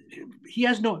he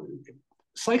has no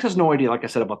Sykes has no idea, like I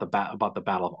said, about the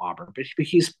Battle of Auburn, but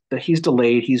he's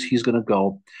delayed. He's going to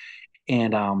go,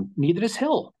 and neither does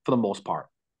Hill for the most part.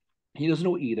 He doesn't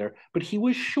know either, but he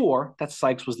was sure that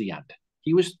Sykes was the end.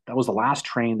 That was the last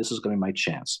train. This is going to be my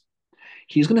chance.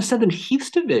 He's going to send in Heath's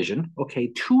division,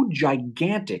 okay, two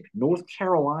gigantic North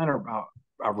Carolina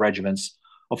regiments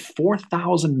of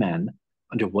 4,000 men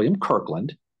under William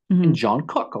Kirkland Mm-hmm. and John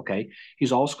Cook, okay.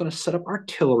 He's also going to set up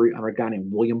artillery under a guy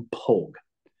named William Pogue.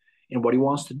 And what he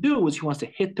wants to do is he wants to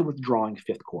hit the withdrawing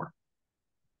Fifth Corps.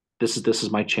 This is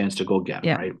my chance to go get,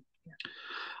 Yeah. right?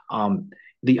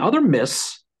 The other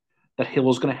miss that Hill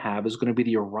is going to have is going to be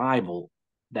the arrival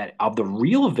of the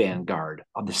real vanguard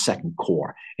of the Second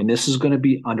Corps, and this is going to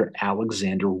be under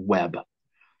Alexander Webb,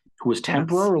 who was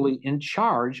temporarily in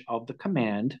charge of the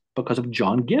command because of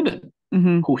John Gibbon,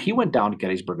 Mm-hmm. who he went down to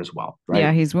Gettysburg as well, Yeah,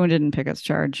 right? he's wounded in Pickett's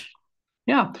charge.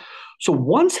 Yeah. So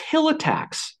once Hill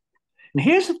attacks, and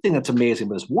here's the thing that's amazing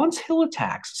about this: once Hill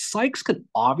attacks, Sykes could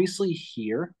obviously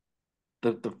hear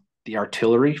the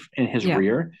artillery in his Yeah.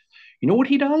 rear. You know what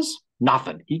he does?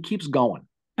 Nothing. He keeps going.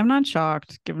 I'm not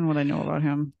shocked given what I know about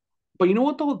him. But you know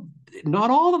what, though? Not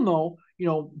all of them, though.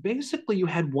 Basically, you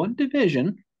had one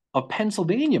division of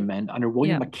Pennsylvania men under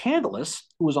William Yeah. McCandless,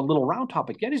 who was on Little Round Top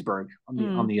at Gettysburg on the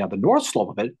Mm. north slope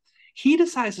of it. He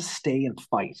decides to stay and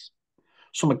fight.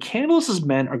 So McCandless's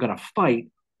men are going to fight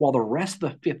while the rest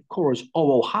of the Fifth Corps is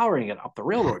how-howing it up the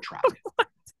railroad track.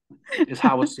 Is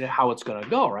how it's going to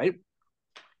go, right?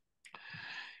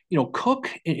 Cook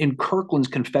and Kirkland's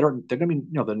Confederate, they're going to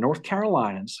be, the North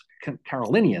Carolinians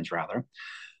rather.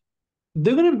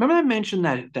 They're going to, remember I mentioned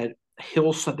that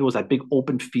Hill said there was that big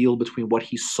open field between what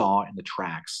he saw and the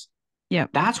tracks. Yeah.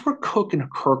 That's where Cook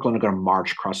and Kirkland are going to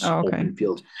march across this open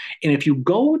field. And if you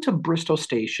go to Bristoe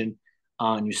Station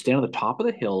and you stand on the top of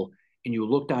the hill and you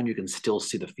look down, you can still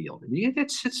see the field. And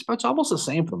it's almost the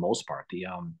same for the most part.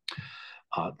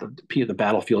 The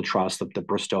Battlefield Trust, the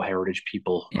Bristoe Heritage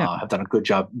people have done a good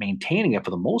job maintaining it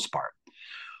for the most part.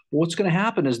 What's going to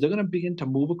happen is they're going to begin to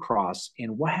move across,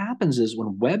 and what happens is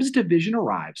when Webb's division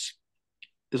arrives,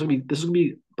 this is going to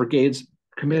be brigades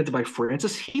commanded by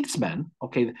Francis Heath's men,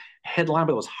 okay, headlined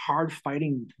by those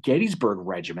hard-fighting Gettysburg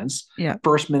regiments, Yeah.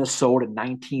 1st Minnesota,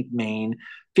 19th Maine,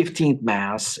 15th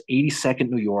Mass, 82nd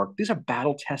New York. These are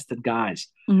battle-tested guys.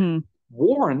 Mm-hmm.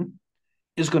 Warren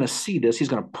is going to see this. He's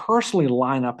going to personally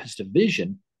line up his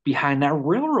division behind that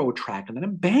railroad track and that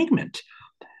embankment.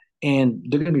 And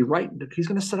they're going to be he's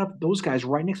going to set up those guys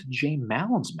right next to Jay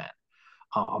Mallon's men,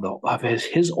 of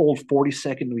his old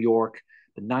 42nd New York,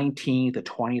 the 19th, the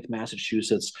 20th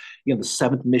Massachusetts, the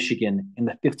 7th Michigan, and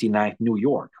the 59th New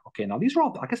York. Okay, now these are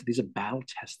all, like I said, these are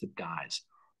battle-tested guys.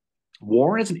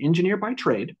 Warren is an engineer by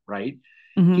trade, right?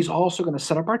 Mm-hmm. He's also going to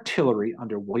set up artillery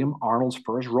under William Arnold's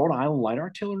first Rhode Island Light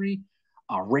Artillery.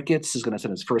 Ricketts is going to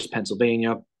send his first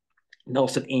Pennsylvania.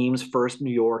 Nelson Ames first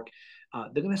New York.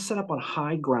 They're going to set up on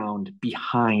high ground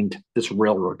behind this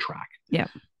railroad track. Yeah.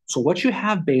 So what you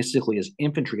have basically is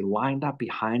infantry lined up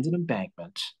behind an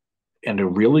embankment and a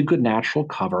really good natural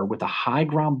cover with a high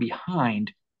ground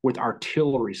behind with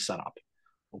artillery set up.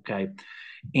 Okay.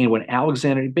 And when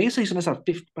Alexander basically he's going to set up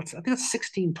 50, I think it's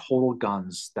 16 total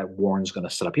guns that Warren's going to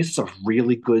set up. He's a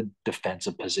really good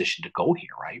defensive position to go here,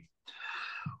 right?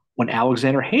 When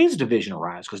Alexander Hayes' division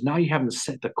arrives, because now you have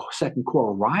the Second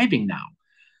Corps arriving now,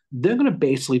 they're going to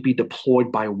basically be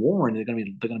deployed by Warren. They're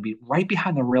going to be right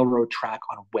behind the railroad track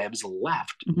on Webb's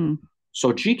left. Mm-hmm.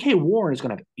 So G.K. Warren is going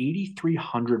to have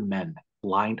 8,300 men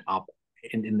lined up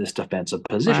in this defensive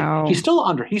position. Wow. He's still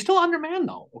undermanned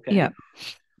though. Okay, Yeah.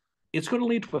 it's going to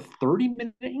lead to a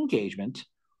 30-minute engagement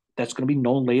that's going to be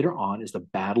known later on as the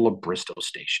Battle of Bristoe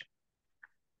Station.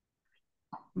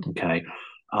 Okay.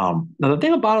 Now the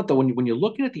thing about it though, when you're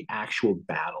looking at the actual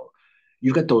battle,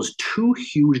 you've got those two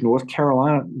huge North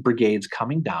Carolina brigades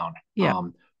coming down, Yeah.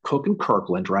 Cook and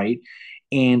Kirkland, right?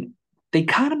 And they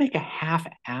kind of make a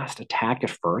half-assed attack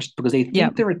at first because they Yeah.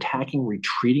 think they're attacking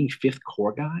retreating Fifth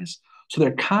Corps guys. So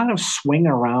they're kind of swinging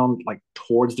around like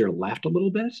towards their left a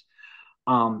little bit,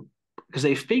 because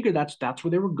they figured that's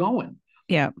where they were going.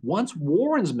 Yeah. Once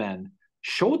Warren's men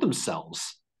showed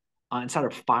themselves and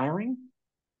started firing,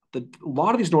 a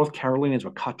lot of these North Carolinians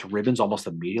were cut to ribbons almost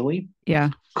immediately.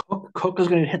 Yeah. Cook is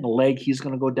going to hit in the leg. He's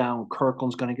going to go down.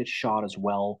 Kirkland's going to get shot as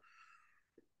well.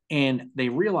 And they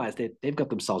realize that they've got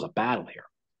themselves a battle here.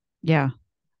 Yeah.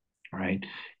 Right.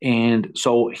 And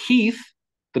so Heath,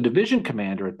 the division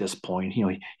commander at this point,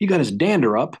 he got his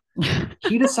dander up.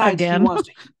 He decides Again.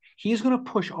 he's going to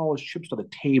push all his chips to the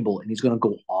table and he's going to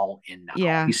go all in now.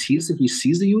 Yeah. He sees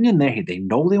the Union there. They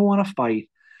know they want to fight.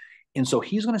 And so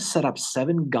he's going to set up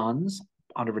 7 guns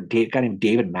under a guy named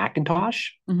David McIntosh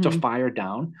to fire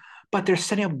down, but they're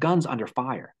setting up guns under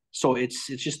fire. So it's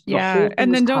just the Yeah. whole thing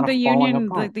And is then don't kind the of falling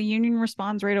union, apart. the union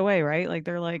responds right away, right? Like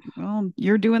they're like, well,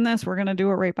 you're doing this. We're going to do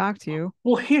it right back to you.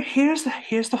 Well, here's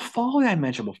the fall I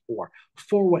mentioned before.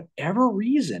 For whatever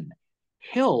reason,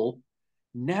 Hill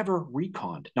never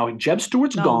reconned. Now Jeb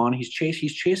Stuart's No. gone. He's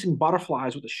chasing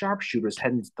butterflies with the sharpshooters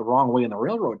heading the wrong way in the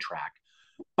railroad track,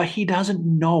 but he doesn't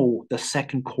know the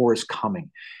Second Corps is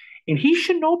coming. And he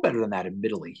should know better than that,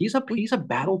 admittedly. He's a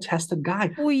battle tested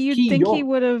guy. Well, you'd He think he yo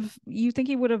would have, you think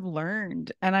he would have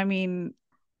learned. And I mean,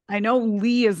 I know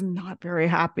Lee is not very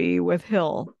happy with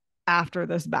Hill after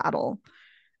this battle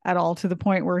at all, to the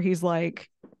point where he's like,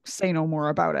 say no more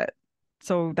about it.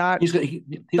 So he's that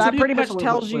gonna pretty get pissed much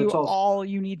tells when you it's all. all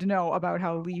you need to know about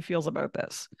how Lee feels about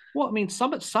this. Well, I mean,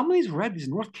 some of these rebels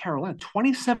in North Carolina,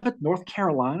 27th North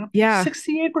Carolina, Yeah.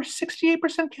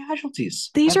 68% casualties.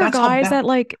 These are That's how guys bad. that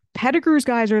like Pettigrew's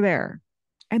guys are there.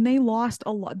 And they lost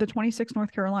a lot. The 26th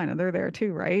North Carolina, they're there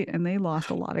too, right? And they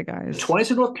lost a lot of The guys.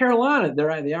 26th North Carolina,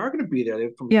 they are going to be there. They're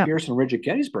from Yeah. Pearson Ridge at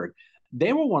Gettysburg.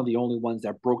 They were one of the only ones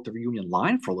that broke the Union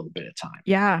line for a little bit of time.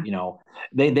 Yeah.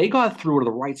 They got through to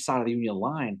the right side of the Union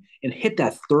line and hit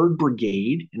that 3rd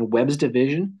Brigade in Webb's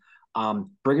division.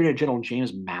 Brigadier General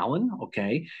James Mallon,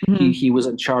 okay, Mm-hmm. he was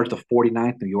in charge of the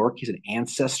 49th New York. He's an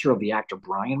ancestor of the actor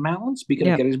Brian Mallon. Speaking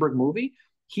of Yep. Gettysburg movie,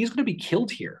 he's going to be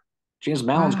killed here. James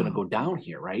Mallon's going to Wow. go down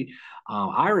here, right?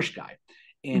 Irish guy,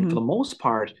 and for Mm-hmm. the most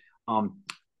part,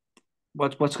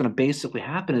 what's going to basically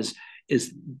happen is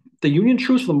the Union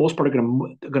troops, for the most part, are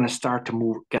going to start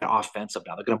to get offensive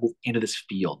now. They're going to move into this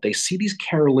field. They see these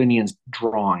Carolinians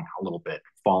drawing a little bit,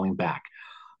 falling back.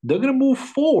 They're going to move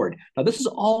forward. Now, this is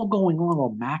all going on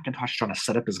while McIntosh is trying to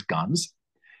set up his guns.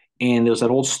 And there's that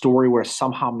old story where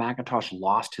somehow McIntosh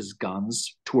lost his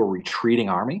guns to a retreating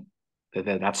army.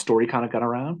 That story kind of got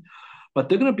around. But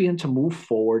they're going to begin to move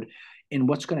forward. And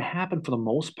what's going to happen for the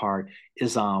most part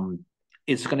is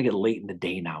it's going to get late in the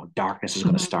day now. Darkness is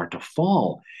going to Mm-hmm. start to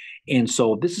fall. And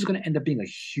so this is going to end up being a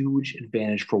huge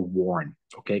advantage for Warren,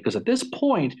 okay? Because at this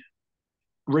point,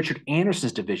 Richard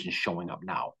Anderson's division is showing up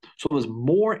now. So there's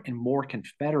more and more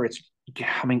Confederates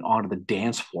coming onto the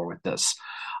dance floor with this.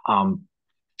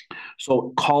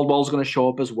 So Caldwell's going to show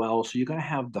up as well. So you're going to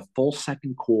have the full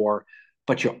Second Corps,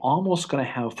 but you're almost going to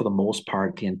have, for the most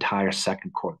part, the entire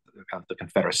Second Corps, the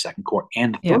Confederate Second Corps,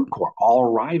 and the Yep. Third Corps all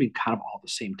arriving kind of all at the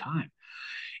same time.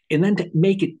 And then to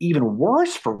make it even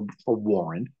worse for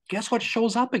Warren, guess what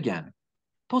shows up again?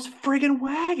 Those friggin'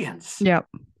 wagons. Yep.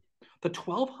 The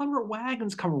 1,200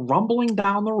 wagons come rumbling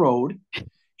down the road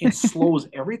and slows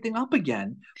everything up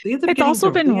again. They end up It's getting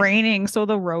also been divided. raining, so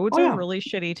the roads Oh are yeah, really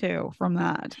shitty too from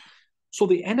that. So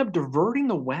they end up diverting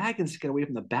the wagons to get away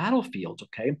from the battlefields.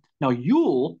 Okay. Now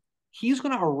Yule, he's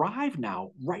going to arrive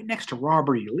now right next to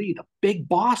Robert E. Lee. The big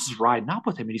boss is riding up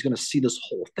with him, and he's going to see this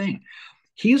whole thing.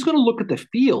 He's going to look at the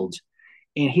fields,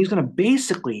 and he's going to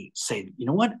basically say, you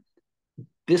know what?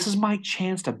 This is my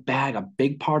chance to bag a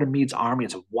big part of Meade's army.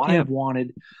 It's what Yep. I've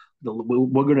wanted.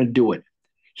 We're going to do it.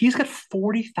 He's got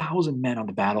 40,000 men on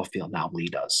the battlefield now, Lee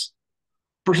does,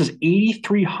 versus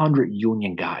 8,300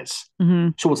 Union guys. Mm-hmm.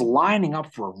 So it's lining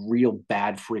up for a real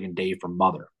bad friggin' day for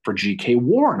Mother, for G.K.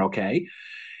 Warren, okay?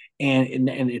 And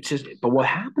it's just, but what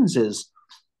happens is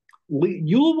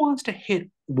Ewell wants to hit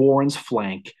Warren's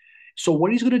flank. So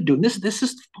what he's going to do, and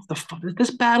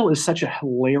this battle is such a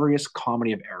hilarious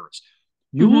comedy of errors.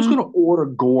 Ewell's Mm-hmm. going to order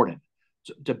Gordon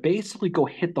to basically go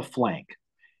hit the flank.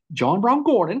 John Brown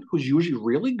Gordon, who's usually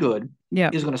really good,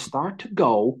 Yep. is going to start to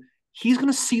go. He's going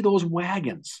to see those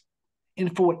wagons.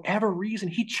 And for whatever reason,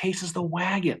 he chases the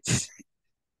wagons.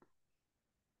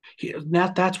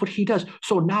 That's what he does.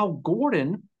 So now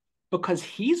Gordon, because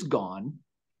he's gone,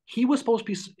 he was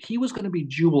going to be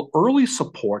Jubal early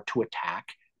support to attack.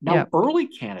 Now Yep. Early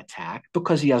can't attack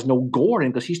because he has no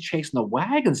Gordon because he's chasing the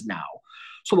wagons now.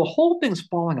 So the whole thing's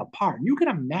falling apart. You can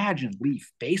imagine Lee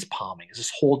face palming as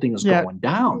this whole thing is Yeah. going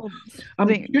down.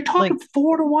 Well, You're like, talking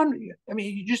 4-1. I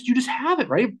mean, you just have it,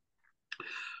 right?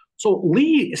 So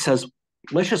Lee says,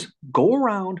 let's just go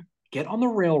around, get on the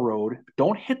railroad,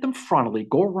 don't hit them frontally,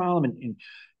 go around them and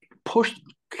push,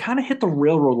 kind of hit the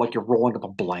railroad like you're rolling up a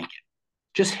blanket.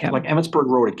 Just hit yep. like Emmitsburg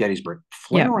Road at Gettysburg,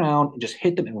 fling Yep. around and just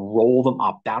hit them and roll them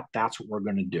up. That's what we're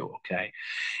going to do, okay?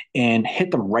 And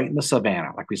hit them right in the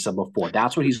savannah, like we said before.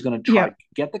 That's what he's going to try. Yep.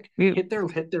 Get the We, hit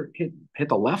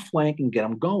the left flank and get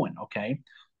them going, okay?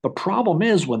 The problem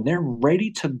is when they're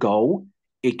ready to go,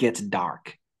 it gets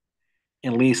dark.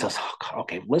 And Lee says, oh, God,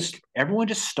 okay, let's everyone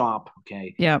just stop.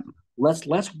 Okay. yep.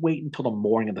 Let's wait until the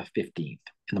morning of the 15th.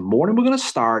 In the morning, we're gonna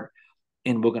start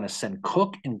and we're gonna send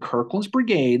Cook and Kirkland's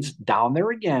brigades down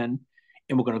there again.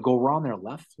 And we're gonna go around their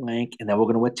left flank and then we're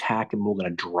gonna attack and we're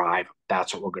gonna drive.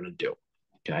 That's what we're gonna do.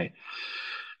 Okay.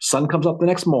 Sun comes up the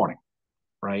next morning,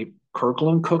 right?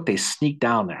 Kirkland and Cook, they sneak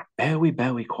down there.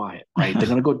 Very quiet, right? They're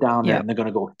gonna go down there Yep. and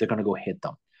they're gonna go hit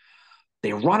them.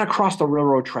 They run across the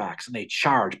railroad tracks and they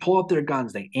charge, pull out their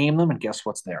guns, they aim them, and guess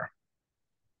what's there?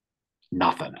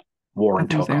 Nothing. Warren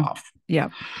Nothing's took there. off.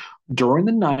 Yep. During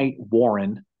the night,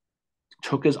 Warren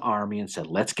took his army and said,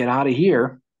 let's get out of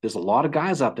here. There's a lot of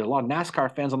guys up there, a lot of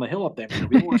NASCAR fans on the hill up there.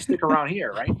 We don't want to stick around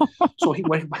here, right? So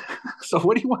so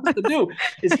what he wants to do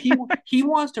is he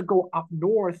wants to go up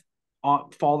north,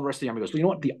 follow the rest of the army. He goes, you know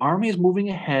what? The army is moving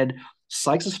ahead.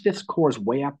 Sykes' Fifth Corps is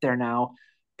way up there now.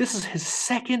 This is his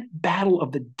second battle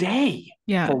of the day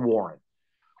Yeah. for Warren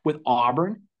with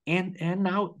Auburn and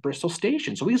now Bristol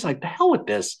Station. So he's like, the hell with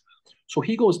this. So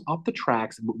he goes up the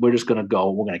tracks. We're just gonna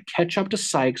go. We're gonna catch up to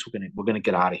Sykes. We're gonna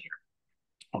get out of here.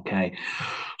 Okay.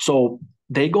 So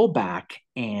they go back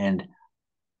and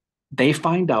they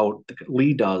find out,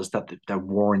 Lee does, that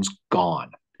Warren's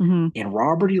gone. Mm-hmm. And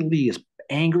Robert E. Lee is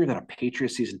angrier than a Patriot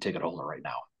season ticket holder right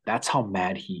now. That's how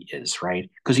mad he is, right?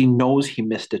 Because he knows he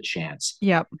missed a chance.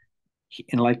 Yep.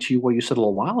 And like to you, what you said a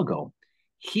little while ago,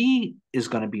 he is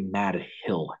going to be mad at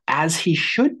Hill, as he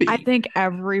should I be. think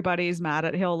everybody's mad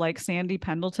at Hill. Like Sandy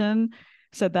Pendleton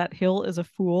said that Hill is a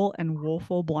fool and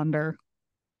woeful blunder.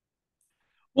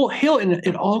 Well, Hill, and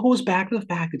it all goes back to the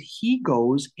fact that he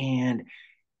goes and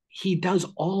he does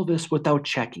all this without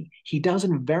checking. He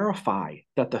doesn't verify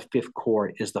that the Fifth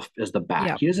Corps is the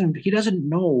back. Yep. He doesn't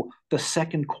know the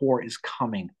Second Corps is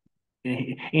coming,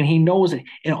 and he knows it.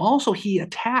 And also, he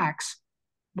attacks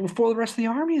before the rest of the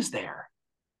army is there.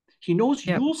 He knows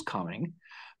Yep. Ewell's coming,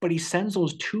 but he sends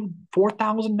those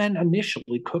 4,000 men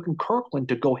initially, Cook and Kirkland,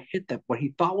 to go hit that what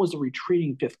he thought was the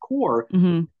retreating Fifth Corps,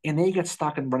 Mm-hmm. and they get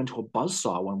stuck and run into a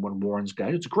buzzsaw when Warren's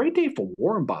got. It's a great day for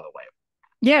Warren, by the way.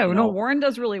 Yeah, You no, know, Warren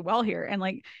does really well here. And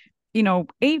like,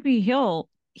 A.P. Hill,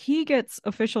 he gets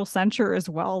official censure as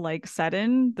well. Like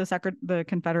Seddon, the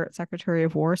Confederate Secretary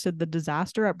of War, said the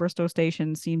disaster at Bristoe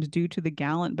Station seems due to the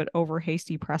gallant but over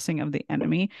hasty pressing of the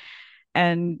enemy.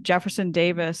 And Jefferson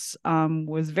Davis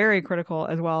was very critical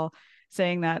as well,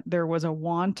 saying that there was a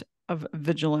want of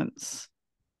vigilance.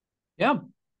 yeah.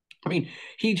 I mean,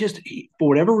 for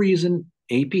whatever reason,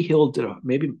 A.P. Hill did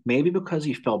maybe because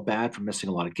he felt bad for missing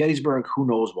a lot of Gettysburg. Who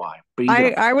knows why? But he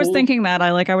did a I was full. thinking that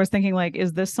I was thinking like,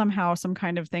 is this somehow some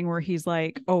kind of thing where he's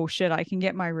like, oh shit, I can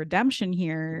get my redemption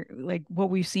here, like what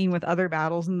we've seen with other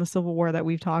battles in the Civil War that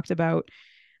we've talked about.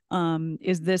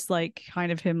 Is this like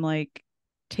kind of him like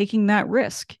taking that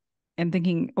risk and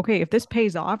thinking, okay, if this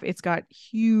pays off, it's got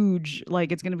huge,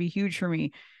 like it's going to be huge for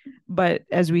me. But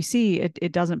as we see,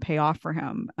 it doesn't pay off for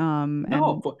him. No, And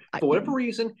I, for whatever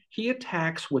reason, he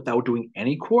attacks without doing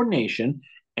any coordination,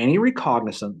 any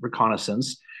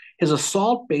reconnaissance. His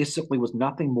assault basically was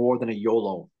nothing more than a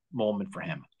YOLO moment for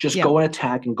him. Just yeah, go and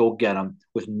attack and go get him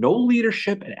with no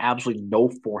leadership and absolutely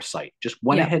no foresight. Just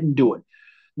went yeah, ahead and do it.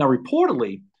 Now,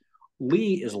 reportedly,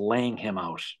 Lee is laying him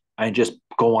out and just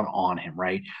going on him,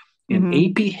 right? And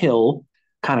mm-hmm. AP Hill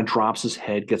kind of drops his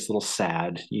head, gets a little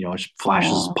sad, flashes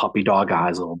his Oh, puppy dog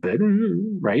eyes a little bit,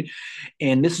 right?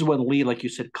 And this is when Lee, like you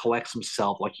said, collects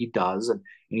himself like he does, and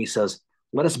he says,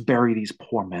 "Let us bury these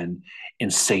poor men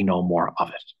and say no more of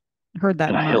it." heard that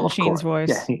And in a Hill, of Shane's course,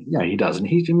 yeah, voice. he does, and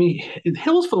I mean,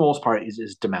 Hill's for the most part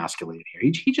is demasculated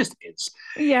here. He just is,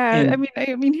 Yeah, and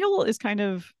I mean, Hill is kind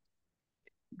of,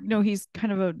 he's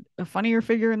kind of a funnier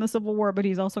figure in the Civil War, but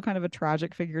he's also kind of a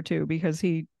tragic figure too, because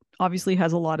he obviously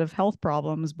has a lot of health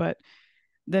problems. But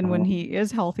then when he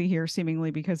is healthy here,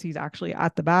 seemingly because he's actually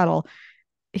at the battle,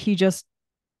 he just,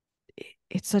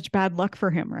 it's such bad luck for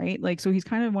him, right? Like, so he's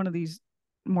kind of one of these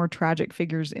more tragic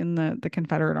figures in the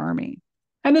Confederate Army.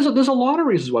 and there's a lot of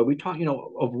reasons why we talk,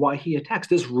 of why he attacks.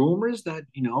 There's rumors that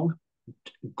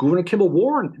Gouverneur Kimball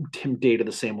Warren dated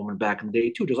the same woman back in the day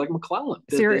too, just like McClellan.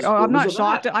 Serious. There's Oh, I'm rumors not of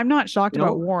shocked. that, I'm not shocked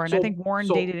about Warren. I think So Warren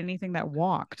dated anything that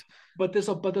walked. but there's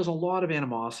a lot of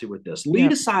animosity with this. Lee Yep.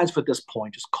 decides at this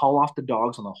point just call off the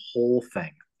dogs on the whole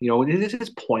thing. It's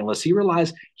pointless. He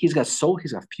realized he's got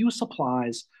few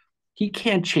supplies. He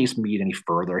can't chase meat any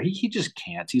further. He just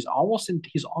can't. He's almost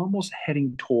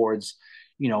heading towards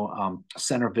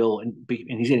Centerville, and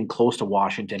he's getting close to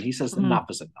Washington. He says Mm-hmm. enough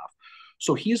is enough.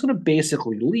 So he's going to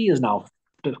basically Lee is now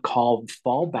to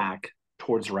fall back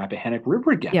towards the Rappahannock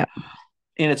River again. Yeah.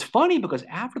 And it's funny because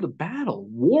after the battle,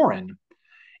 Warren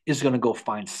is going to go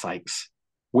find Sykes.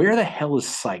 Where the hell is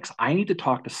Sykes? I need to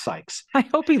talk to Sykes. I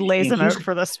hope he lays And him he's out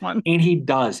for this one. and he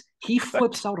does. He Good.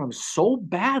 flips out on him so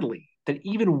badly that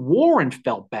even Warren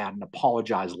felt bad and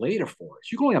apologized later for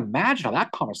it. You can only imagine how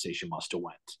that conversation must have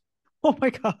went. Oh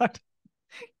my God.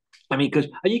 I mean, because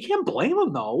you can't blame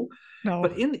him though. No.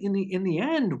 But in the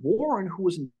end, Warren, who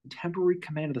was in temporary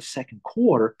command of the Second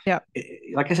Corps, Yeah.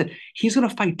 like I said, he's going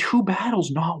to fight two battles,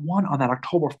 not one, on that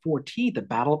October 14th, the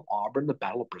Battle of Auburn, the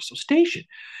Battle of Bristoe Station.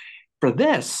 For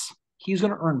this, he's going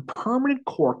to earn permanent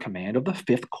corps command of the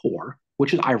Fifth Corps,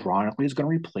 which is ironically is going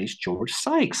to replace George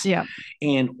Sykes. Yeah.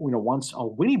 And once a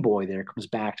Winnie Boy there comes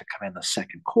back to command the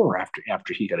Second Corps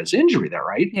after he got his injury there,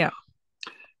 right? Yeah.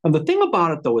 And the thing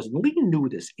about it though is Lee knew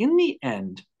this. In the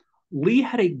end, Lee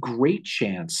had a great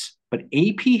chance, but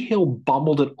AP Hill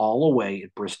bumbled it all away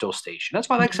at Bristoe Station. That's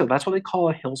why, like I Mhm. said, that's why they call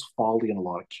it Hill's folly in a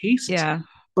lot of cases. Yeah.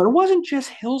 But it wasn't just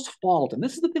Hill's fault. And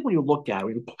this is the thing when you look at it,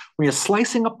 when you're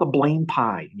slicing up the blame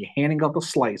pie and you're handing out the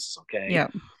slices, okay? Yeah.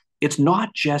 It's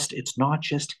not just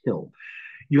Hill.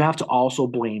 You have to also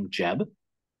blame Jeb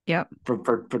Yeah.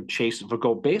 for chasing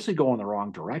basically going the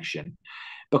wrong direction.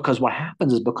 Because what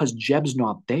happens is because Jeb's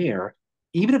not there,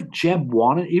 even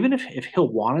if Hill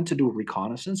wanted to do a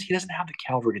reconnaissance, he doesn't have the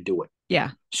cavalry to do it.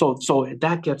 Yeah. So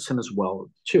that gets him as well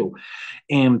too.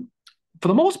 And for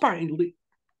the most part,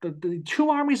 the two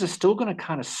armies are still going to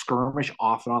kind of skirmish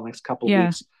off and on the next couple of Yeah.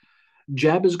 weeks.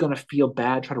 Jeb is going to feel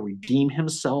bad, try to redeem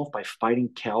himself by fighting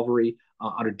cavalry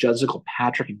under Judge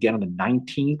Kilpatrick again on the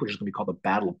 19th, which is going to be called the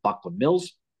Battle of Buckland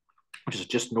Mills, which is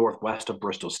just northwest of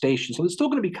Bristoe Station. So they're still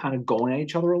going to be kind of going at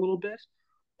each other a little bit.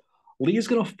 Lee is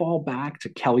going to fall back to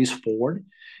Kelly's Ford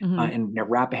Hmm. in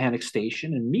Rappahannock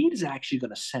Station, and Meade is actually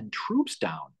going to send troops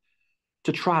down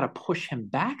to try to push him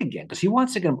back again because he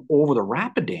wants to get him over the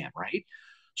Rapidan, right?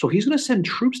 So he's going to send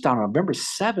troops down on November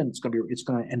 7th. It's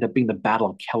going to end up being the Battle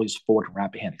of Kelly's Ford and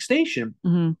Rappahannock Station,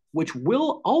 Hmm. which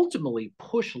will ultimately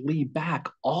push Lee back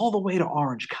all the way to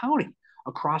Orange County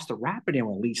across the Rapidan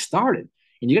when Lee started.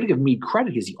 And you got to give Meade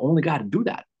credit; he's the only guy to do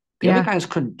that. The other Yeah. guys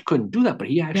couldn't do that, but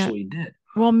he Yeah. actually did.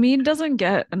 Well, Meade doesn't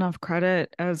get enough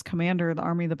credit as commander of the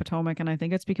Army of the Potomac, and I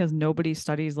think it's because nobody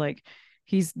studies, like,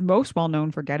 he's most well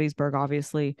known for Gettysburg,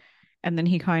 obviously, and then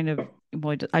he kind of,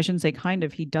 well, I shouldn't say kind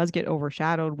of, he does get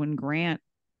overshadowed when Grant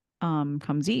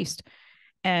comes east,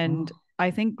 and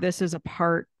I think this is a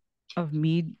part of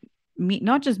Meade,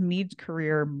 not just Meade's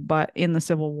career, but in the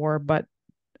Civil War, but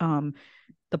um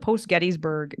the post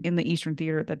Gettysburg in the Eastern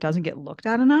Theater that doesn't get looked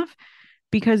at enough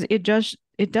because it does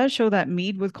show that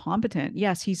Meade was competent.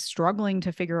 Yes, he's struggling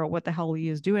to figure out what the hell he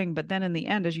is doing, but then in the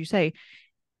end, as you say,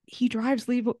 he drives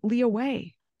Lee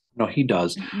away. No, he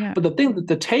does. Yeah. But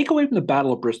the takeaway from the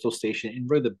Battle of Bristoe Station and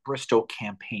really the Bristoe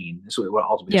campaign, this is what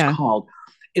ultimately it's Yeah. called.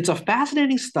 It's a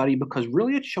fascinating study because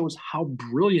really it shows how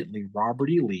brilliantly Robert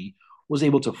E. Lee was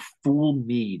able to fool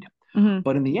Meade. Hmm.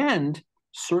 But in the end,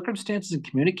 circumstances and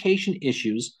communication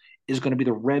issues is going to be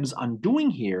the Rebs' undoing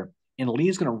here, and Lee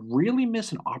is going to really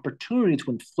miss an opportunity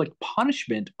to inflict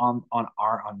punishment on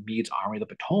Meade's Army of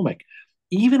the Potomac,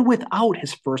 even without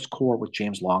his first corps with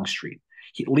James Longstreet.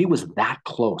 Lee was that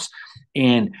close,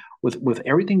 and with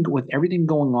everything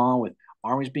going on, with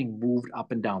armies being moved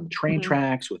up and down the train Hmm.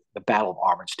 tracks, with the Battle of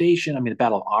Auburn Station, I mean the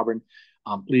Battle of Auburn,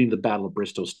 leading to the Battle of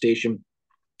Bristoe Station,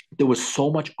 there was so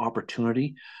much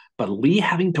opportunity, but Lee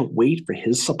having to wait for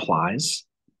his supplies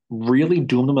really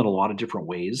doomed him in a lot of different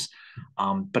ways.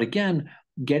 But again,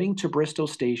 getting to Bristoe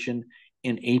Station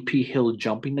and A.P. Hill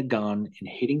jumping the gun and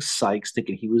hitting Sykes,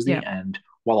 thinking he was Yeah. the end,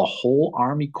 while a whole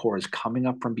Army Corps is coming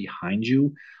up from behind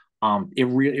you, it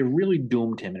really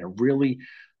doomed him, and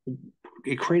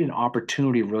it created an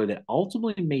opportunity really that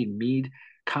ultimately made Meade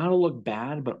kind of look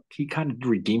bad, but he kind of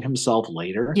redeemed himself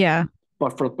later. Yeah.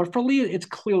 But for Lee, it's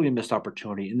clearly a missed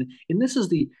opportunity, and this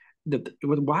is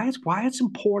why it's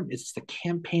important. It's the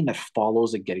campaign that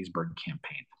follows the Gettysburg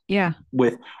campaign, Yeah.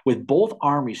 with both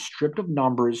armies stripped of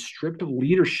numbers, stripped of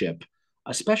leadership,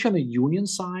 especially on the Union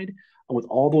side, with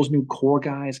all those new corps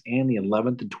guys and the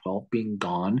 11th and 12th being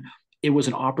gone. It was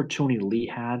an opportunity Lee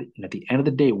had, and at the end of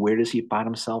the day, where does he find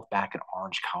himself? Back in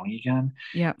Orange County again,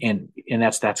 Yeah. and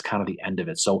that's kind of the end of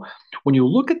it. So when you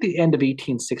look at the end of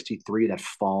 1863, that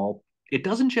fall, it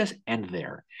doesn't just end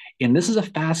there. And this is a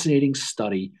fascinating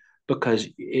study because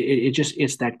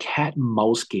it's that cat and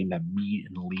mouse game that Meade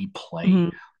and Lee play Hmm.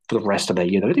 for the rest of that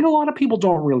year that I think a lot of people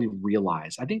don't really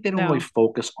realize. I think they don't really No.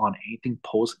 focus on anything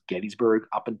post Gettysburg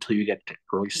up until you get to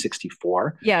early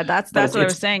 64. Yeah, that's But that's it's what I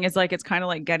was it's saying. It's like it's kind of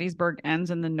like Gettysburg ends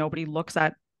and then nobody looks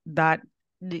at that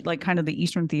like kind of the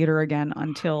Eastern Theater again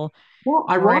until well,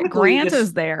 ironically, Grant it's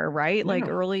is there, right? Like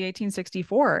yeah, early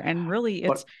 1864. And really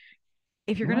it's but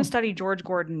if you're going to yeah. study George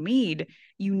Gordon Meade,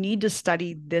 you need to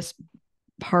study this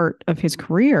part of his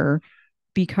career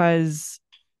because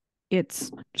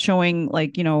it's showing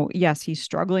like, yes, he's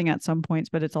struggling at some points,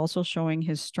 but it's also showing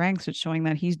his strengths. It's showing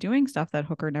that he's doing stuff that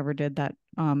Hooker never did, that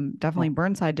definitely Well,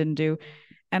 Burnside didn't do,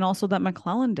 and also that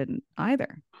McClellan didn't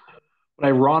either. but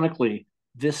ironically,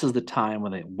 this is the time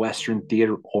when the Western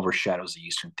theater overshadows the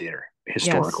Eastern theater Yes.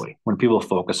 historically, when people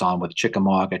focus on with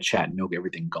Chickamauga, Chattanooga,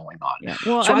 everything going on. Yeah.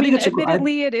 Well, So I I think mean, it's a I,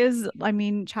 admittedly, it is. I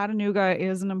mean, Chattanooga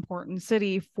is an important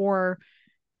city for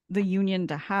the Union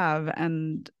to have.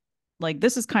 And like,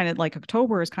 this is kind of like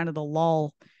October is kind of the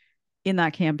lull in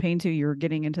that campaign, too. You're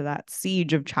getting into that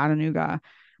siege of Chattanooga.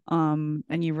 And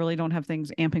you really don't have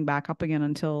things amping back up again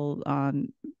until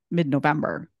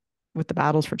mid-November with the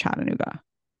battles for Chattanooga.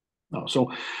 no.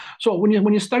 So when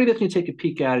you study this and you take a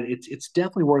peek at it, it's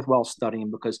definitely worthwhile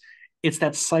studying because it's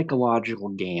that psychological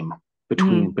game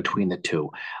between Hmm. between the two.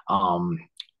 Um,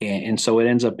 and so it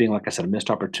ends up being, like I said, a missed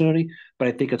opportunity, but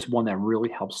I think it's one that really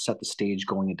helps set the stage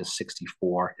going into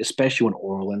 64, especially when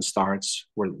Orleans starts,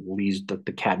 where Lee's the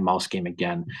cat and mouse game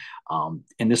again.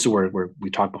 And this is where we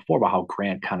talked before about how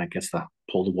Grant kind of gets the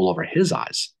pull the wool over his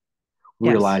eyes,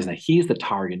 Yes. realizing that he's the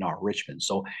target, not Richmond.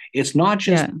 So it's not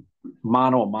just Yeah.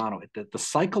 mano a mano. The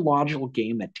psychological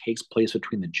game that takes place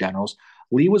between the generals,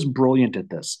 Lee was brilliant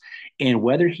at this. And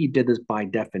whether he did this by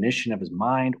definition of his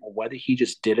mind or whether he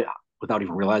just did it without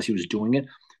even realizing he was doing it,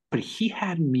 but he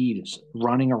had Meade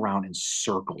running around in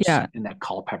circles Yeah. in that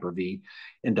Culpeper V.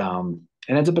 And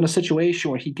it ends up in a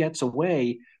situation where he gets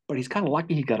away, but he's kind of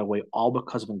lucky he got away all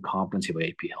because of incompetency of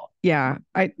AP Hill. Yeah,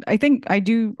 I think I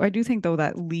do think though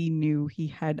that Lee knew he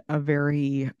had a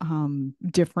very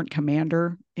different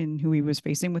commander in who he was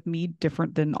facing with Meade,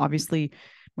 different than obviously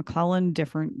McClellan,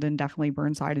 different than definitely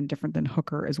Burnside, and different than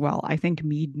Hooker as well. I think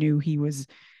Meade knew he was,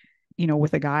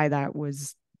 with a guy that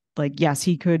was like, yes,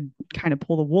 he could kind of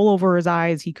pull the wool over his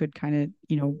eyes. He could kind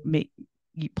of, make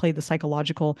play the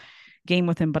psychological game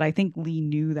with him. But I think Lee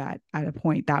knew that at a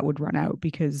point that would run out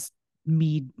because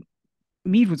Meade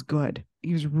Meade was good.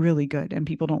 He was really good, and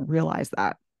people don't realize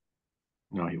that.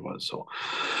 No, he was. So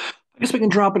I guess we can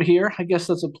drop it here. I guess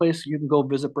that's a place you can go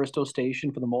visit Bristoe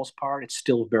Station for the most part. It's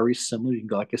still very similar. You can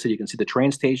go, like I said, you can see the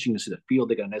train station, you can see the field.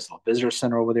 They got a nice little visitor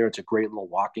center over there. It's a great little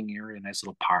walking area, a nice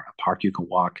little park you can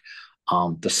walk.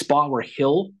 The spot where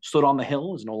Hill stood on the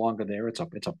hill is no longer there. It's a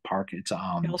park.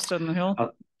 Hill stood in the hill. a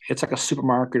it's like a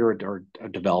supermarket or a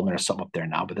development or something up there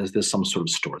now, but there's some sort of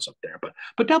stores up there.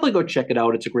 But definitely go check it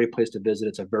out. It's a great place to visit.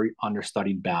 It's a very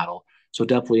understudied battle. So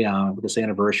definitely with this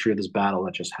anniversary of this battle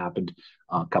that just happened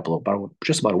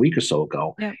just about a week or so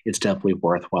ago, Yeah. it's definitely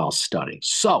worthwhile studying.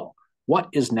 So what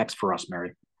is next for us,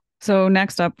 Mary? So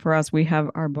next up for us, we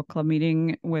have our book club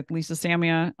meeting with Lisa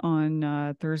Samia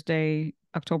on Thursday,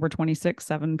 October 26th,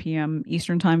 7 p.m.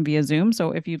 Eastern time via Zoom.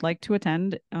 So if you'd like to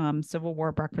attend, Civil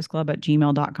War Breakfast Club at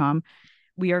gmail.com.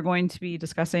 We are going to be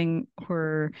discussing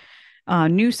her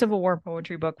new Civil War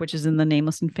poetry book, which is in the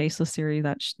Nameless and Faceless series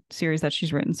that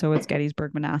she's written. So it's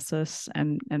Gettysburg, Manassas,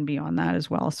 and beyond that as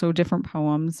well. So different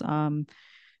poems.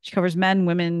 She covers men,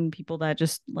 women, people that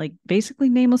just like basically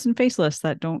nameless and faceless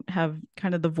that don't have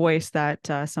kind of the voice that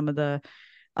some of the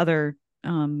other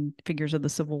figures of the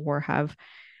Civil War have.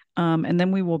 And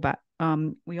then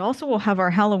we also will have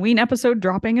our Halloween episode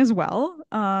dropping as well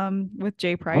with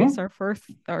Jay Price, Hmm?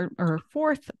 our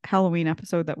fourth Halloween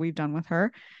episode that we've done with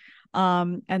her.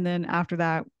 And then after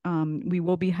that, we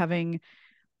will be having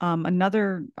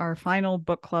our final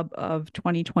book club of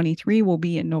 2023 will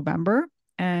be in November.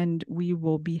 And we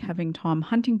will be having Tom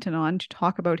Huntington on to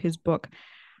talk about his book,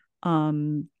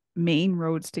 Main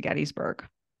Roads to Gettysburg,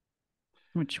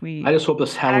 which I just hope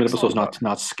this Halloween episode is excellent book.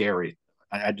 not scary.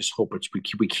 I just hope we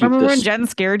keep Remember when this. Jen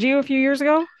scared you a few years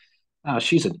ago?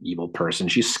 She's an evil person.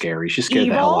 She's scary. She scared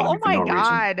the hell Evil? out of Oh me for my no reason.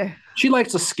 God. She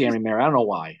likes to scare me, Mary. I don't know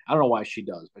why. I don't know why she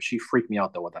does, but she freaked me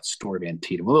out though with that story of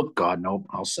Antietam. Oh God, no,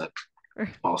 I'll set.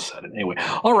 I'll set it anyway.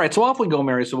 All right, so off we go,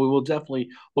 Mary. So we will definitely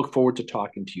look forward to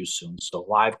talking to you soon. So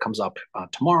live comes up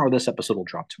tomorrow. This episode will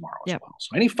drop tomorrow as Yep. well.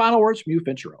 So any final words from you,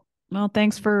 Finchero? Well,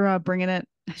 thanks for bringing it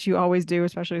as you always do,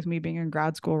 especially with me being in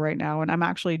grad school right now. And I'm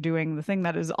actually doing the thing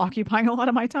that is occupying a lot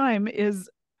of my time is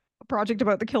a project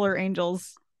about the killer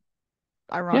angels,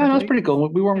 Yeah, that's ironically. pretty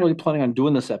cool. We weren't Yeah. really planning on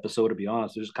doing this episode, to be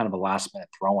honest. It was kind of a last minute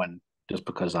throw in, just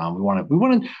because we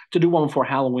wanted to do one before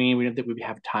Halloween. We didn't think we'd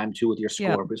have time to with your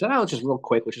Yeah. score, but we said, oh, let's just real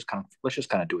quick. Let's just kind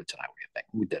of do it tonight. What do you think?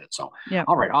 We did it. So, Yeah.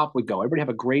 all right, off we go. Everybody have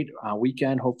a great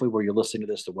weekend. Hopefully, where you're listening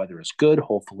to this, the weather is good.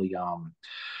 Hopefully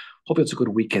it's a good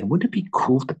weekend. Wouldn't it be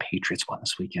cool if the Patriots won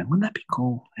this weekend? Wouldn't that be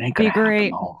cool? It ain't Be gonna happen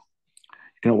great. though.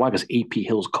 You know why? Because A.P.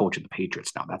 Hill's coaching the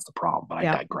Patriots now. That's the problem. But I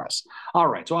Yeah. digress. All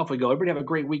right, so off we go. Everybody have a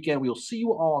great weekend. We will see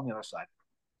you all on the other side.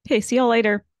 Okay. See y'all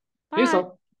later. Peace Bye.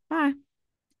 out. Bye.